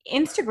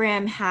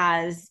Instagram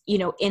has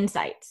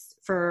insights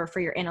for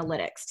your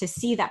analytics to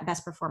see that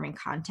best performing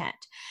content.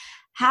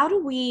 How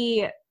do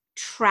we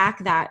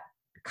track that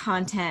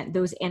content,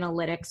 those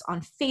analytics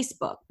on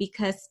Facebook?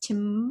 Because to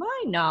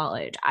my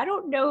knowledge, I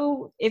don't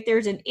know if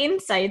there's an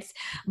insights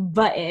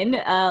button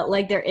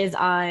like there is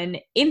on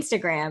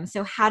Instagram.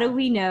 So how do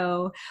we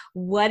know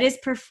what is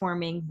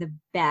performing the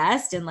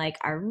best and like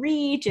our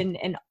reach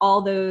and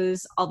all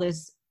those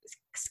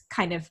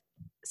kind of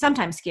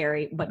sometimes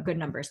scary but good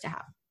numbers to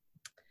have?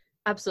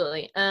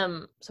 Absolutely. So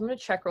I'm going to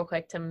check real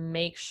quick to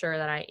make sure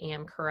that I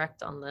am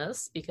correct on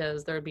this,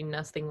 because there would be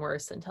nothing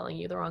worse than telling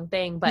you the wrong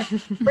thing. But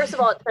first of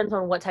all, it depends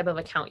on what type of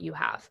account you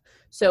have.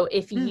 So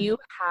if you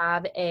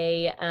have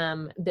a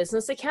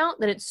business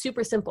account, then it's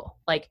super simple.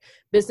 Like,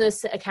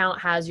 business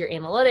account has your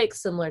analytics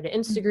similar to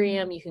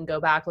Instagram. You can go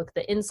back, look at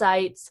the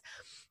insights.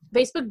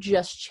 Facebook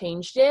just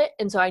changed it.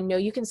 And so I know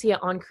you can see it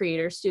on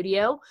Creator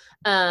Studio.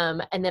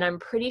 And then I'm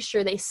pretty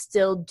sure they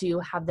still do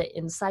have the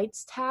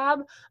Insights tab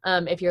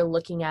if you're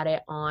looking at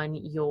it on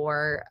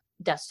your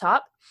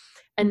desktop.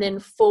 And then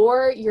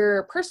for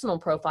your personal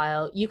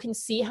profile, you can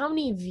see how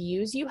many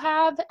views you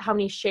have, how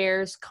many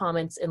shares,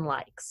 comments, and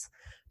likes.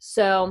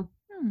 So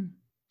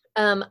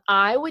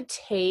I would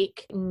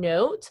take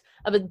note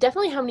of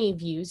definitely how many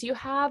views you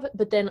have,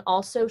 but then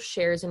also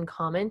shares and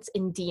comments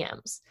in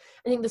DMs.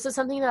 I think this is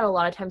something that a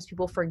lot of times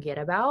people forget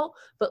about,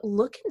 but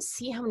look and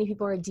see how many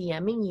people are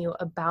DMing you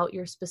about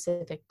your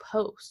specific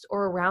post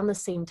or around the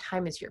same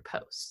time as your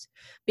post.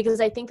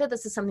 Because I think that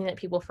this is something that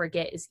people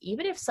forget, is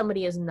even if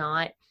somebody is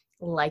not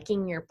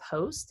liking your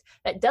post,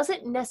 that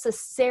doesn't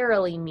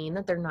necessarily mean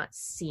that they're not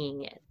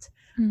seeing it.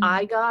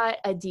 I got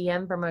a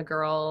DM from a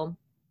girl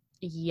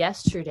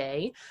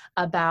yesterday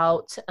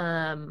about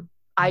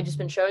I just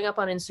been showing up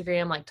on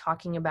Instagram, like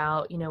talking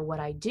about what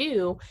I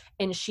do,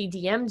 and she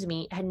DM'd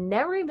me. Had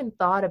never even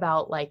thought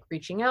about like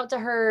reaching out to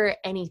her,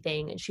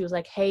 anything. And she was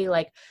like, hey,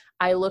 like,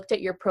 I looked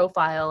at your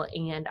profile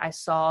and I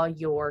saw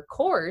your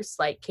course,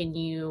 like, can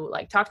you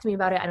like talk to me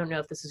about it? I don't know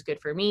if this is good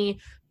for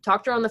me.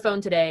 Talked to her on the phone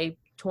today,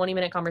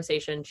 20-minute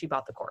conversation, she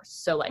bought the course.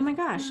 So like, oh my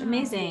gosh,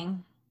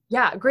 amazing.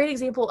 Yeah, great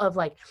example of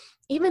like,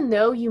 even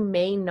though you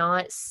may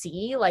not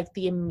see like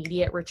the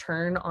immediate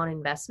return on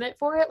investment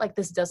for it, like,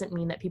 this doesn't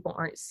mean that people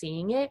aren't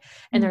seeing it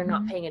and they're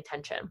not paying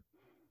attention.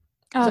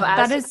 Oh,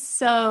 that is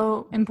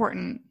so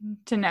important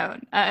to note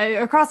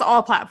across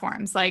all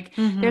platforms. Like,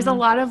 there's a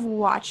lot of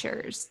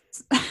watchers.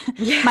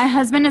 My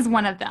husband is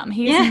one of them.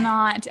 He's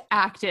not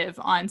active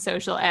on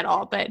social at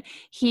all, but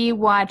he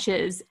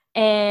watches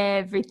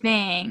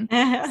everything.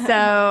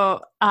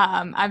 So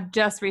I've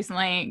just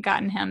recently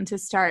gotten him to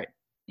start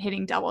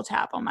hitting double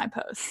tap on my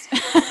posts.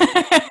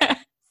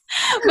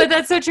 But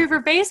that's so true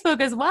for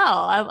Facebook as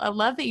well. I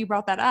love that you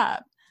brought that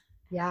up.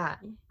 Yeah,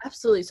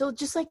 absolutely. So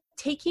just like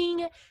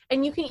taking,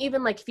 and you can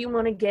even like, if you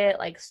want to get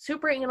like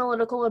super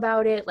analytical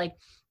about it, like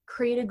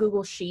create a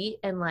Google sheet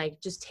and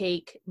like just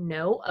take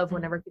note of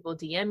whenever people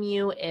DM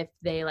you, if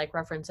they like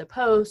reference a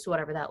post,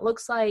 whatever that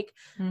looks like.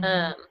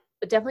 But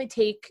definitely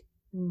take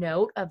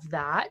note of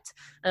that,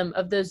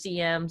 of those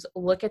DMs,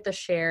 look at the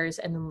shares,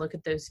 and then look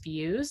at those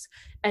views,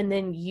 and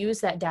then use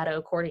that data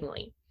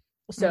accordingly.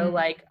 So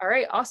like, all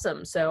right,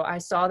 awesome. So I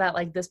saw that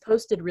like this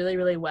post did really,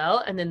 really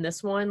well. And then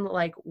this one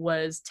like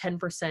was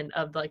 10%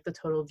 of like the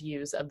total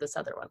views of this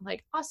other one.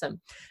 Like, awesome.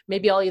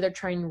 Maybe I'll either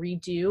try and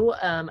redo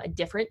a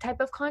different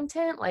type of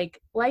content like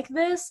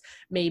this.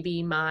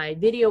 Maybe my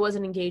video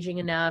wasn't engaging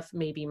enough.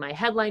 Maybe my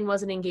headline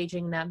wasn't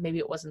engaging enough. Maybe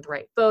it wasn't the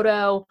right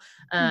photo.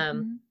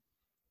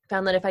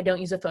 Found that if I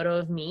don't use a photo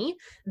of me,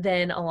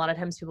 then a lot of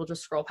times people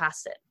just scroll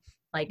past it.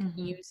 Like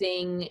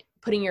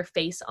putting your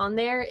face on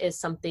there is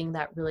something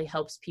that really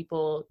helps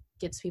people,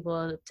 gets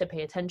people to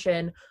pay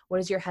attention.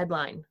 What is your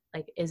headline?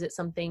 Like, is it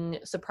something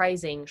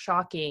surprising,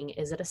 shocking?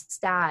 Is it a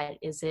stat?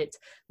 Is it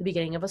the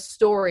beginning of a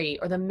story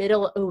or the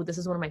middle? Oh, this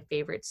is one of my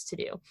favorites to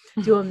do.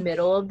 Do a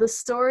middle of the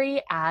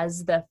story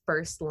as the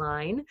first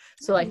line.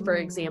 So like, for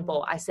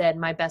example, I said,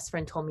 my best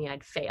friend told me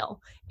I'd fail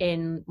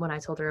when I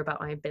told her about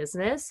my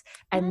business.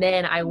 And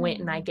then I went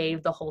and I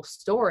gave the whole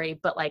story,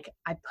 but like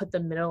I put the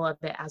middle of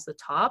it as the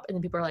top. And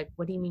then people are like,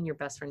 what do you mean your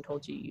best friend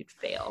told you you'd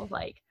fail?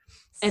 Like,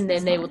 and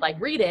then they would like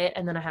read it,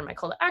 and then I had my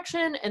call to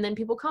action, and then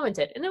people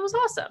commented, and it was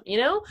awesome,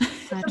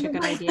 Such a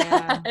good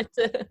idea.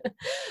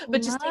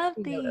 But just love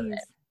take note of it.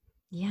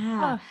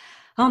 Yeah.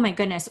 Oh my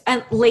goodness.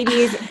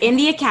 Ladies in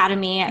the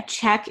Academy,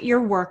 check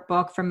your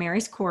workbook for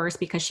Mary's course,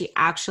 because she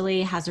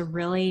actually has a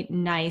really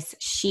nice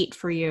sheet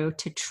for you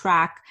to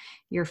track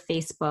your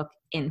Facebook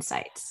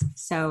insights.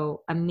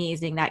 So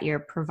amazing that you're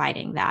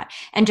providing that.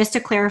 And just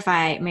to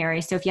clarify, Mary,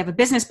 so if you have a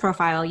business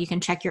profile, you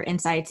can check your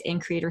insights in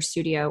Creator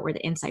Studio or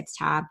the Insights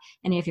tab.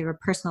 And if you have a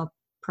personal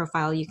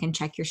profile, you can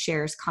check your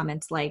shares,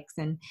 comments, likes,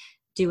 and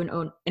do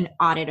an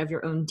audit of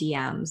your own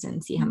DMs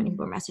and see how many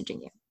people are messaging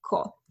you.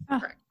 Cool.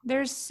 Oh,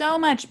 there's so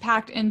much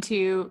packed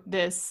into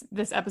this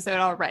episode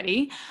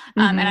already.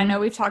 And I know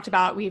we've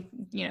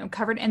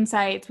covered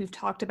insights. We've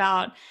talked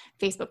about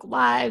Facebook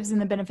Lives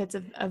and the benefits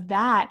of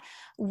that.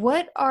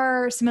 What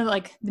are some of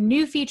the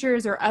new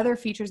features or other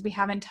features we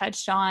haven't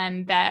touched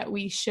on that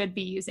we should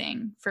be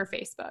using for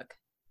Facebook?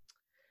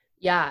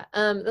 Yeah,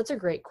 that's a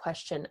great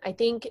question. I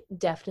think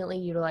definitely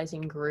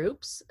utilizing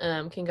groups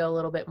can go a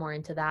little bit more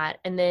into that.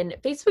 And then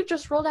Facebook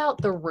just rolled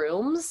out the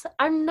rooms.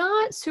 I'm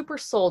not super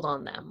sold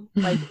on them.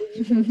 Like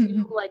you can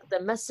do like the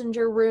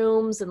messenger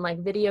rooms and like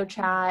video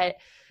chat.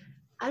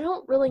 I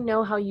don't really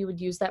know how you would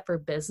use that for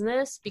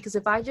business, because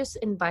if I just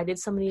invited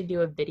somebody to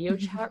do a video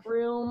chat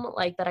room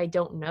like that I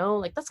don't know,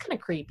 like that's kind of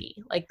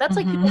creepy. Like that's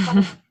like people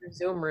coming to your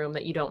Zoom room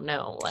that you don't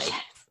know. Like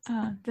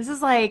this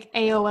is like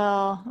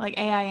AOL, like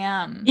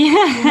AIM.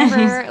 Yeah.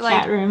 Remember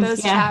like chat rooms,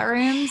 those chat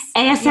rooms?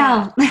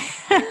 ASL.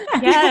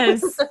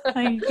 Yes.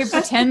 Like you could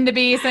pretend to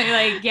be something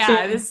like,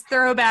 this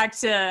throwback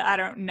to, I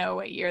don't know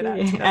what year that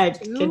is. I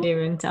couldn't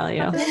even tell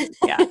you.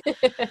 Yeah.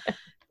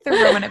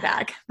 Throwing it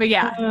back. But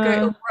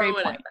great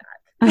point.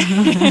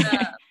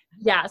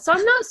 Yeah, so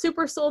I'm not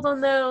super sold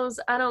on those.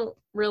 I don't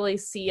really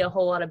see a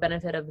whole lot of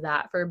benefit of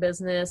that for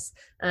business.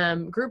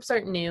 Groups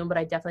aren't new, but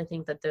I definitely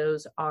think that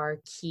those are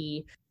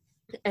key.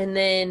 And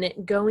then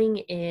going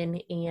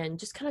in and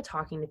just kind of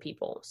talking to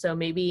people. So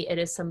maybe it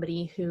is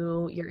somebody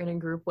who you're in a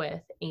group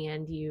with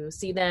and you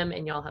see them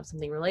and y'all have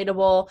something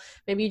relatable.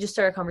 Maybe you just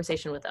start a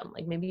conversation with them.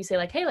 Like maybe you say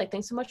like, hey, like,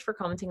 thanks so much for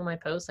commenting on my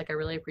post. Like, I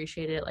really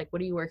appreciate it. Like,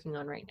 what are you working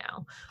on right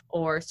now?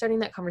 Or starting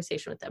that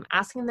conversation with them,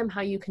 asking them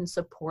how you can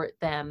support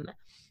them.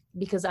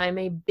 Because I'm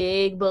a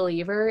big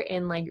believer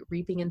in like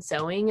reaping and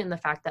sowing, and the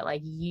fact that like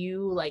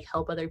you like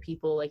help other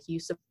people, like you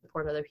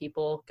support other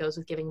people, goes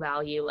with giving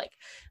value, like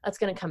that's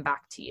going to come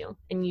back to you.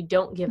 And you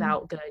don't give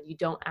out good. You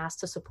don't ask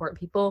to support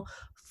people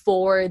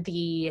for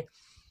the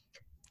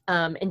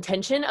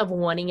intention of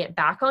wanting it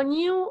back on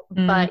you,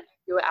 but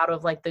you do it out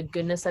of like the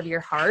goodness of your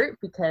heart,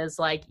 because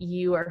like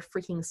you are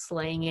freaking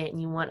slaying it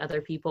and you want other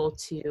people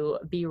to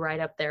be right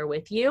up there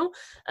with you.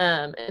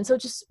 And so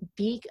just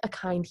be a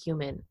kind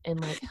human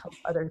and like help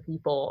other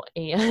people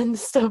and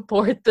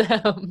support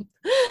them.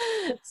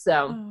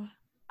 So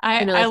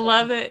I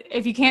love it.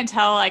 If you can't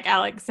tell, like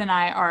Alex and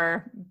I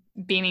are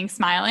beaming,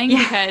 smiling,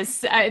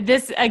 because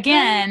this,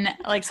 again,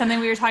 like something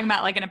we were talking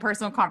about, like in a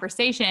personal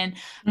conversation,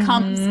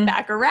 comes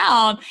back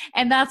around.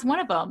 And that's one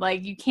of them.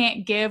 Like you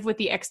can't give with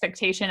the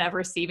expectation of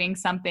receiving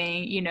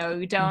something, you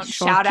don't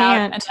shout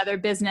out another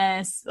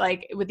business,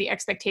 like with the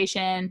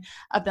expectation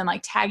of them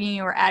like tagging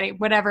you or adding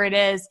whatever it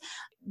is.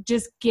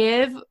 Just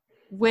give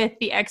with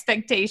the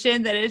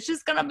expectation that it's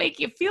just going to make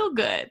you feel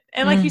good.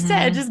 And like you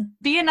said, just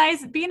be a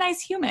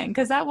nice human,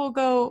 because that will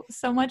go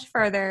so much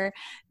further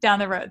down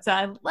the road. So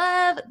I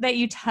love that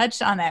you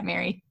touched on that,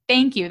 Mary.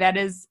 Thank you. That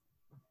is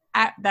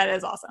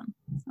awesome.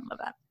 I love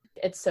that.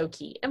 It's so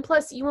key. And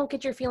plus you won't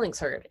get your feelings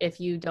hurt if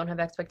you don't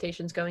have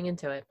expectations going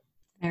into it.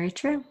 Very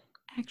true.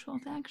 Actual.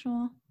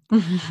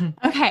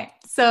 Okay.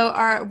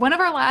 So one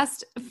of our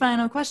last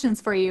final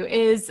questions for you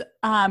is,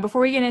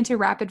 before we get into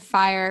rapid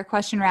fire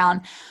question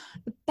round,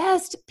 the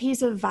best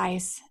piece of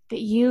advice that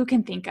you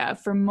can think of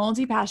for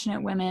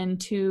multi-passionate women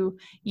to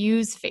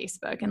use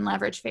Facebook and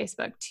leverage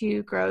Facebook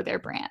to grow their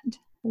brand.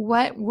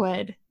 What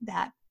would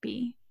that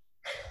be?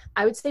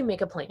 I would say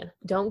make a plan.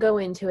 Don't go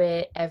into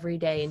it every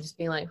day and just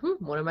be like,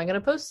 what am I going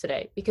to post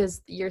today?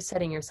 Because you're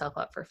setting yourself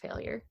up for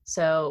failure.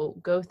 So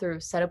go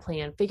through, set a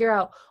plan, figure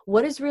out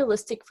what is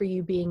realistic for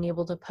you being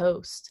able to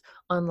post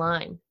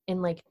online,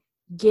 and like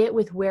get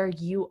with where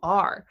you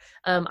are.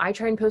 I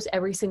try and post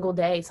every single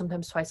day,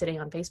 sometimes twice a day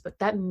on Facebook.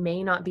 That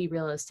may not be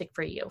realistic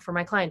for you. For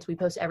my clients, we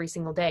post every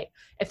single day.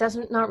 If that's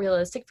not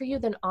realistic for you,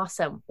 then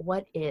awesome.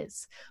 What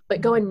is?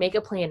 But go and make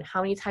a plan.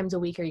 How many times a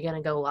week are you going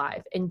to go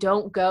live? And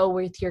don't go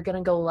with you're going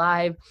to go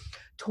live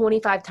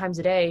 25 times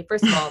a day.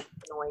 First of all,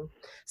 it's annoying.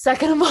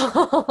 Second of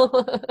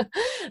all,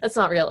 that's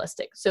not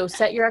realistic. So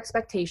set your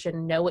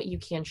expectation, know what you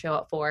can show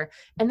up for,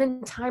 and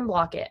then time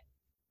block it.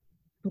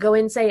 Go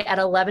and say at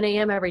 11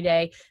 a.m. every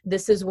day,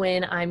 this is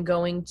when I'm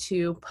going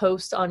to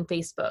post on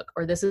Facebook,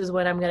 or this is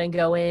when I'm going to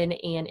go in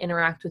and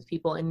interact with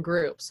people in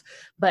groups.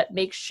 But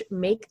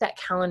make that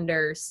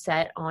calendar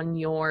set on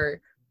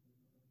your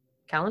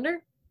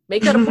calendar.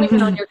 Make that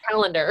appointment on your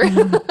calendar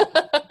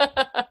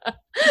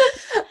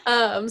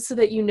so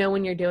that you know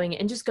when you're doing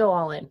it, and just go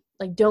all in.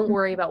 Like, don't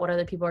worry about what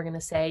other people are going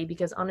to say,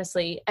 because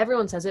honestly,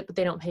 everyone says it, but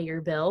they don't pay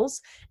your bills.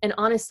 And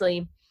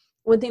honestly,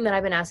 one thing that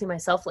I've been asking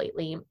myself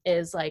lately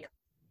is like,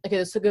 okay,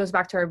 this goes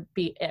back to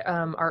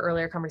our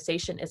earlier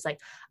conversation. It's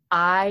like,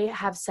 I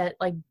have set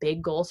like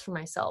big goals for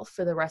myself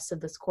for the rest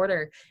of this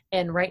quarter.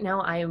 And right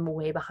now I am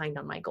way behind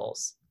on my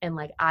goals. And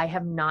like, I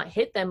have not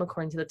hit them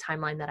according to the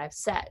timeline that I've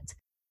set.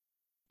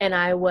 And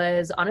I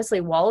was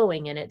honestly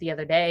wallowing in it the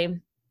other day.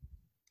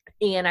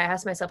 And I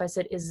asked myself, I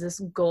said, is this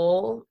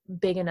goal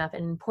big enough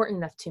and important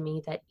enough to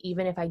me that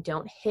even if I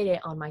don't hit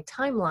it on my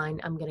timeline,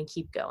 I'm going to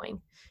keep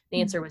going? The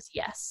answer was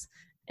yes.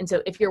 And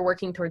so if you're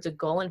working towards a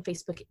goal and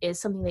Facebook is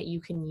something that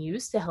you can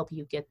use to help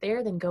you get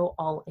there, then go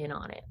all in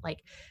on it.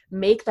 Like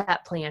make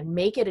that plan,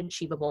 make it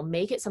achievable,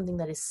 make it something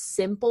that is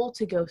simple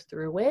to go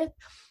through with,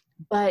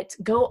 but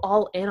go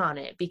all in on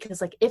it,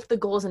 because like if the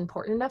goal is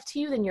important enough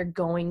to you, then you're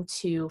going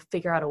to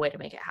figure out a way to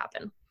make it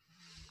happen.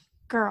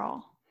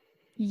 Girl.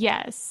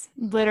 Yes,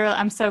 literally.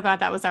 I'm so glad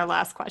that was our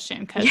last question,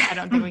 because I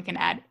don't think we can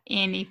add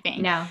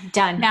anything. No,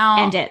 done.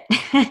 Now, end it.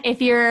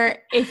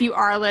 if you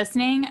are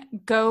listening,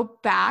 go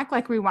back,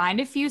 like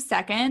rewind a few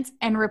seconds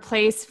and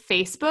replace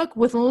Facebook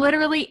with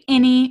literally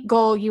any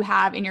goal you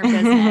have in your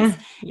business.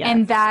 Yes.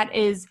 And that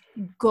is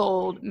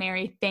gold,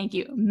 Mary. Thank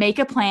you. Make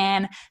a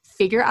plan,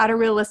 figure out a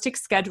realistic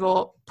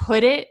schedule,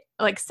 put it,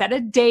 like set a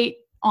date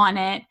on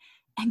it,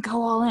 and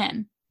go all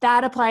in.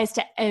 That applies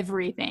to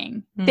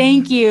everything. Mm-hmm.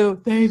 Thank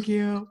you. Thank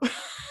you.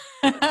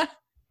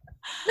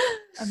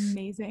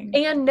 Amazing.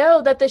 And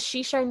know that the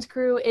She Shines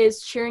crew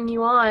is cheering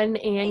you on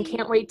and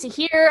can't wait to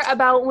hear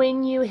about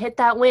when you hit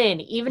that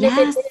win. Even if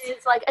it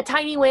is like a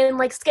tiny win,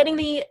 like setting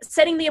the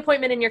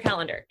appointment in your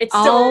calendar. It's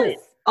still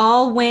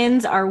all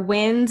wins are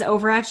wins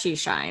over at She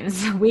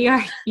Shines. We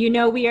are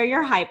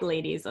your hype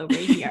ladies over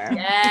here.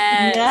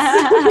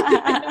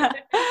 Yes.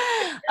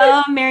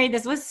 Oh, Mary,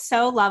 this was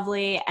so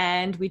lovely.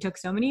 And we took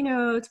so many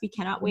notes. We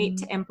cannot wait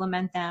to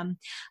implement them.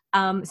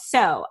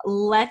 So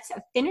let's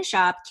finish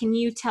up. Can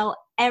you tell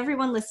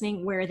everyone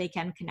listening where they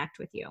can connect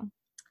with you?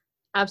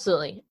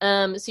 Absolutely.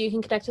 So you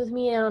can connect with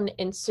me on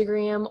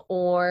Instagram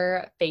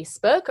or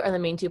Facebook are the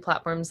main two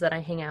platforms that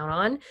I hang out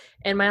on.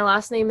 And my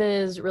last name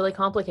is really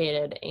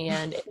complicated.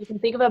 And if you can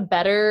think of a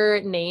better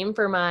name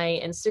for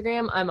my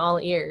Instagram, I'm all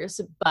ears.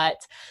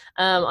 But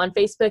on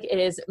Facebook, it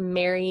is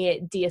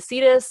Mary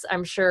DeAcetis.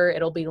 I'm sure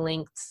it'll be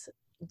linked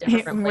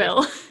differently.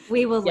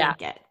 We will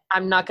link it.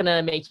 I'm not going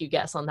to make you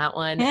guess on that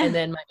one. And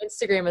then my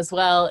Instagram as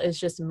well is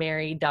just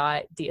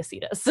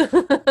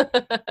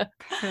Mary.DeAcetis.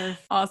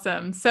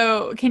 Awesome.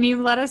 So can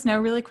you let us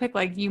know really quick,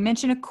 like you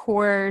mentioned a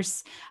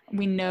course.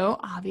 We know,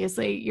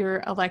 obviously,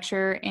 you're a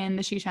lecturer in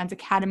the She Shines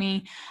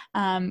Academy.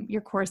 Your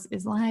course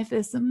is live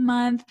this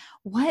month.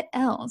 What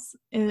else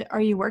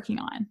are you working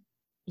on?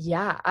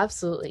 Yeah,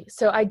 absolutely.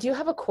 So I do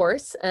have a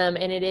course, and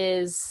it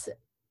is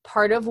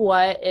part of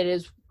what it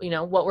is,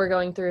 what we're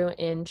going through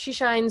in She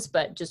Shines,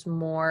 but just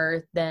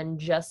more than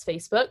just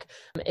Facebook.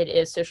 It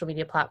is social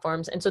media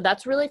platforms. And so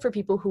that's really for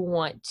people who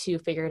want to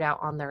figure it out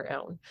on their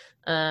own.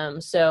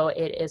 So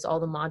it is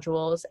all the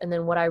modules. And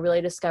then what I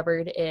really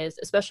discovered is,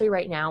 especially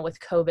right now with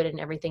COVID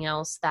and everything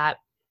else, that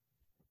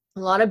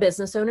a lot of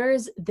business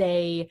owners,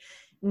 they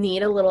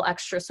need a little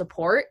extra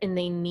support and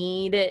they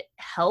need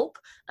help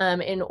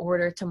in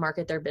order to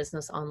market their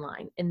business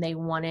online, and they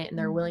want it and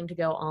they're willing to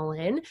go all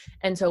in.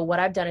 And so what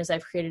I've done is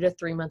I've created a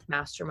 3-month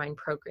mastermind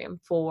program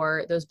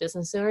for those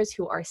business owners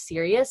who are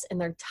serious and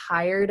they're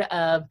tired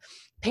of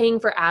paying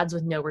for ads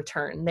with no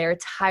return. They're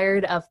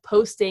tired of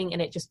posting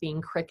and it just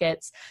being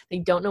crickets. They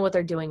don't know what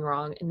they're doing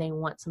wrong and they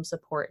want some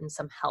support and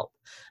some help.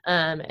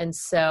 And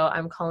so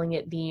I'm calling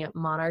it the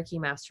Monarchy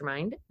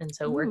Mastermind. And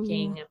so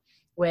working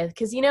with,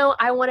 because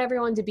I want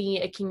everyone to be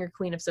a king or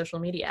queen of social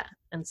media,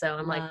 and so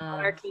I'm like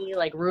monarchy,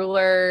 like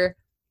ruler.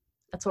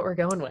 That's what we're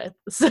going with.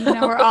 So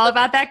we're all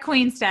about that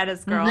queen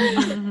status, girl.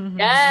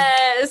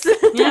 Yes.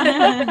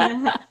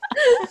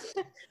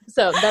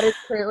 So that is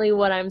currently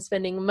what I'm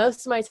spending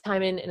most of my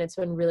time in, and it's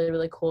been really,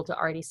 really cool to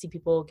already see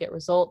people get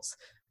results.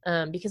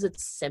 Because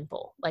it's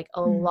simple. Like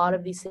a lot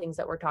of these things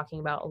that we're talking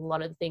about, a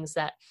lot of the things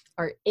that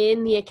are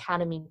in the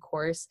Academy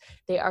course,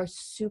 they are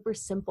super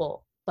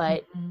simple.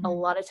 But a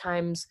lot of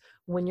times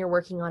when you're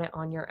working on it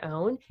on your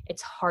own,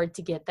 it's hard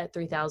to get that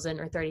 3,000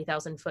 or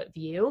 30,000 foot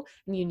view.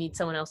 And you need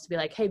someone else to be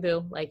like, hey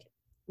boo, like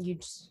you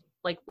just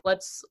like,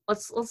 let's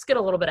get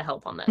a little bit of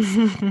help on this.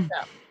 So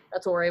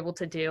that's what we're able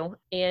to do.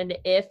 And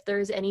if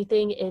there's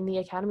anything in the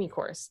Academy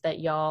course that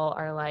y'all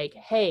are like,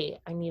 hey,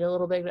 I need a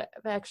little bit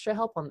of extra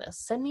help on this,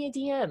 send me a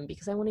DM,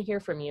 because I want to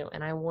hear from you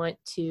and I want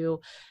to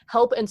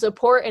help and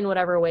support in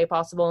whatever way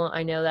possible.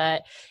 I know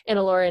that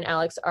Anna Laura and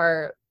Alex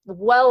are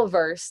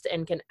well-versed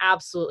and can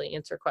absolutely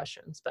answer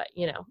questions, but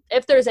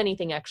if there's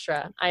anything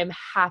extra, I'm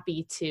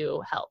happy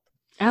to help.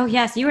 Oh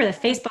yes, you are the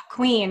Facebook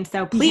queen,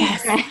 so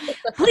please,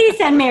 please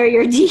send Mary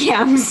your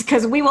DMs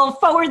because we will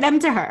forward them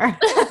to her.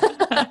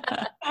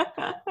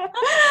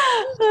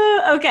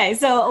 Okay,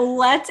 so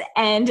let's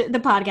end the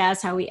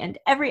podcast how we end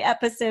every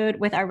episode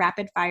with our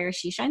rapid fire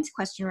She Shines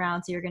question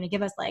round. So you're going to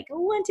give us like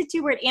 1 to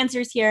 2 word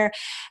answers here,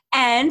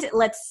 and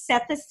let's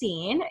set the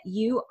scene.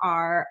 You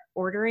are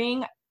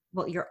ordering.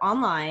 Well, you're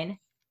online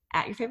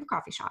at your favorite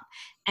coffee shop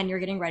and you're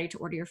getting ready to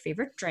order your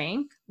favorite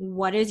drink.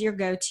 What is your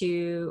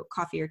go-to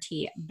coffee or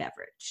tea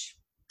beverage?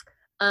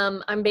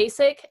 I'm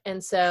basic.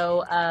 And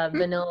so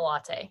vanilla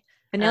latte.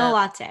 Vanilla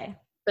latte.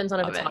 Depends on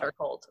if it's hot or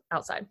cold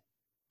outside.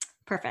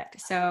 Perfect.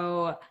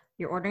 So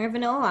you're ordering a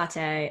vanilla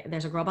latte.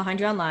 There's a girl behind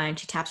you online.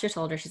 She taps your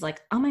shoulder. She's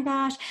like, oh my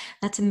gosh,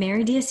 that's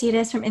Mary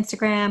DeAcetis from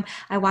Instagram.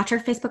 I watch her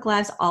Facebook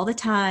Lives all the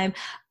time.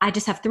 I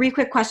just have 3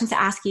 quick questions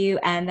to ask you,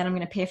 and then I'm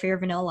going to pay for your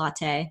vanilla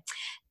latte.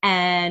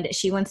 And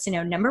she wants to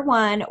know, number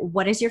 1,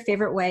 what is your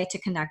favorite way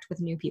to connect with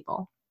new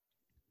people?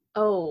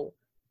 Oh,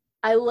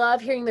 I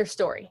love hearing their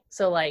story.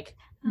 So like,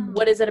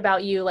 what is it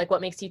about you? Like,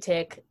 what makes you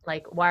tick?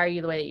 Like, why are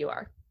you the way that you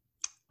are?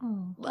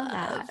 Oh,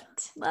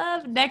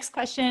 Love. Next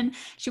question.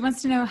 She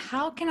wants to know,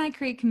 how can I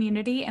create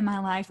community in my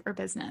life or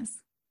business?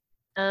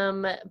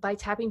 By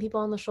tapping people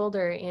on the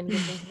shoulder and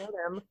getting to know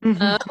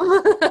them.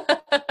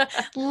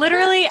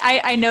 Literally,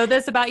 I know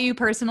this about you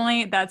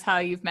personally. That's how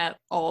you've met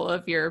all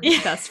of your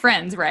best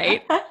friends,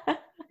 right?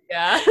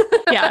 Yeah.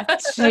 Yeah.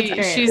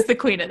 She's the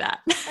queen of that.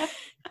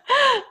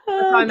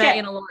 I met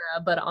Anna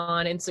Laura, but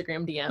on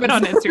Instagram DMs. But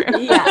on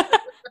Instagram.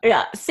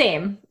 Yeah,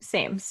 same.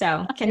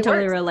 So can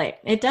totally relate.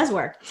 It does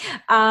work.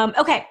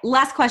 Okay,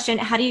 last question.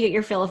 How do you get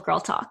your fill of girl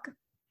talk?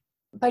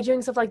 By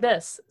doing stuff like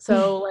this.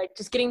 So like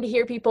just getting to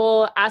hear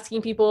people,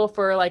 asking people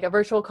for like a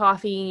virtual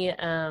coffee,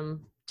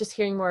 just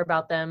hearing more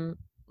about them.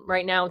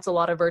 Right now it's a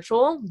lot of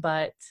virtual,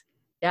 but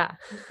yeah.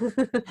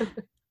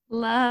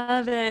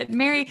 Love it.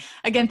 Mary,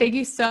 again, thank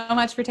you so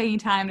much for taking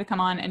time to come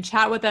on and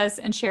chat with us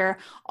and share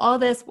all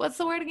this, what's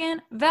the word again?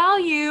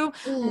 Value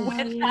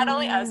with not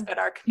only us, but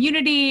our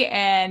community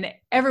and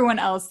everyone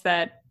else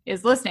that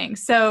is listening.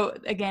 So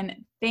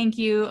again, thank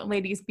you,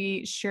 ladies.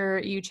 Be sure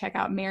you check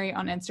out Mary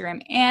on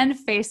Instagram and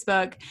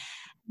Facebook.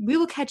 We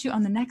will catch you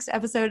on the next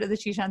episode of the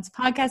She Shines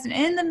podcast. And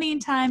in the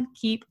meantime,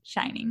 keep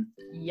shining.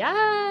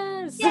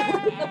 Yes.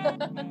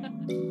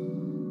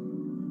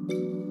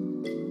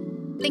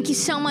 Thank you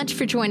so much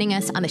for joining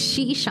us on the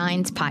She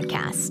Shines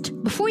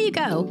podcast. Before you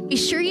go, be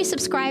sure you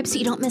subscribe so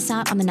you don't miss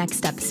out on the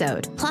next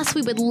episode. Plus,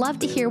 we would love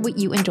to hear what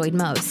you enjoyed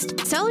most.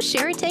 So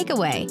share a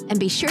takeaway and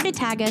be sure to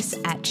tag us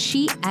at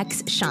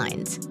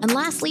SheXShines. And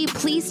lastly,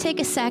 please take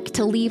a sec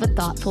to leave a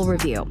thoughtful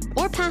review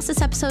or pass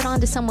this episode on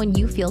to someone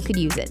you feel could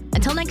use it.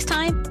 Until next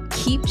time,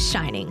 keep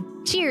shining.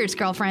 Cheers,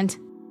 girlfriend.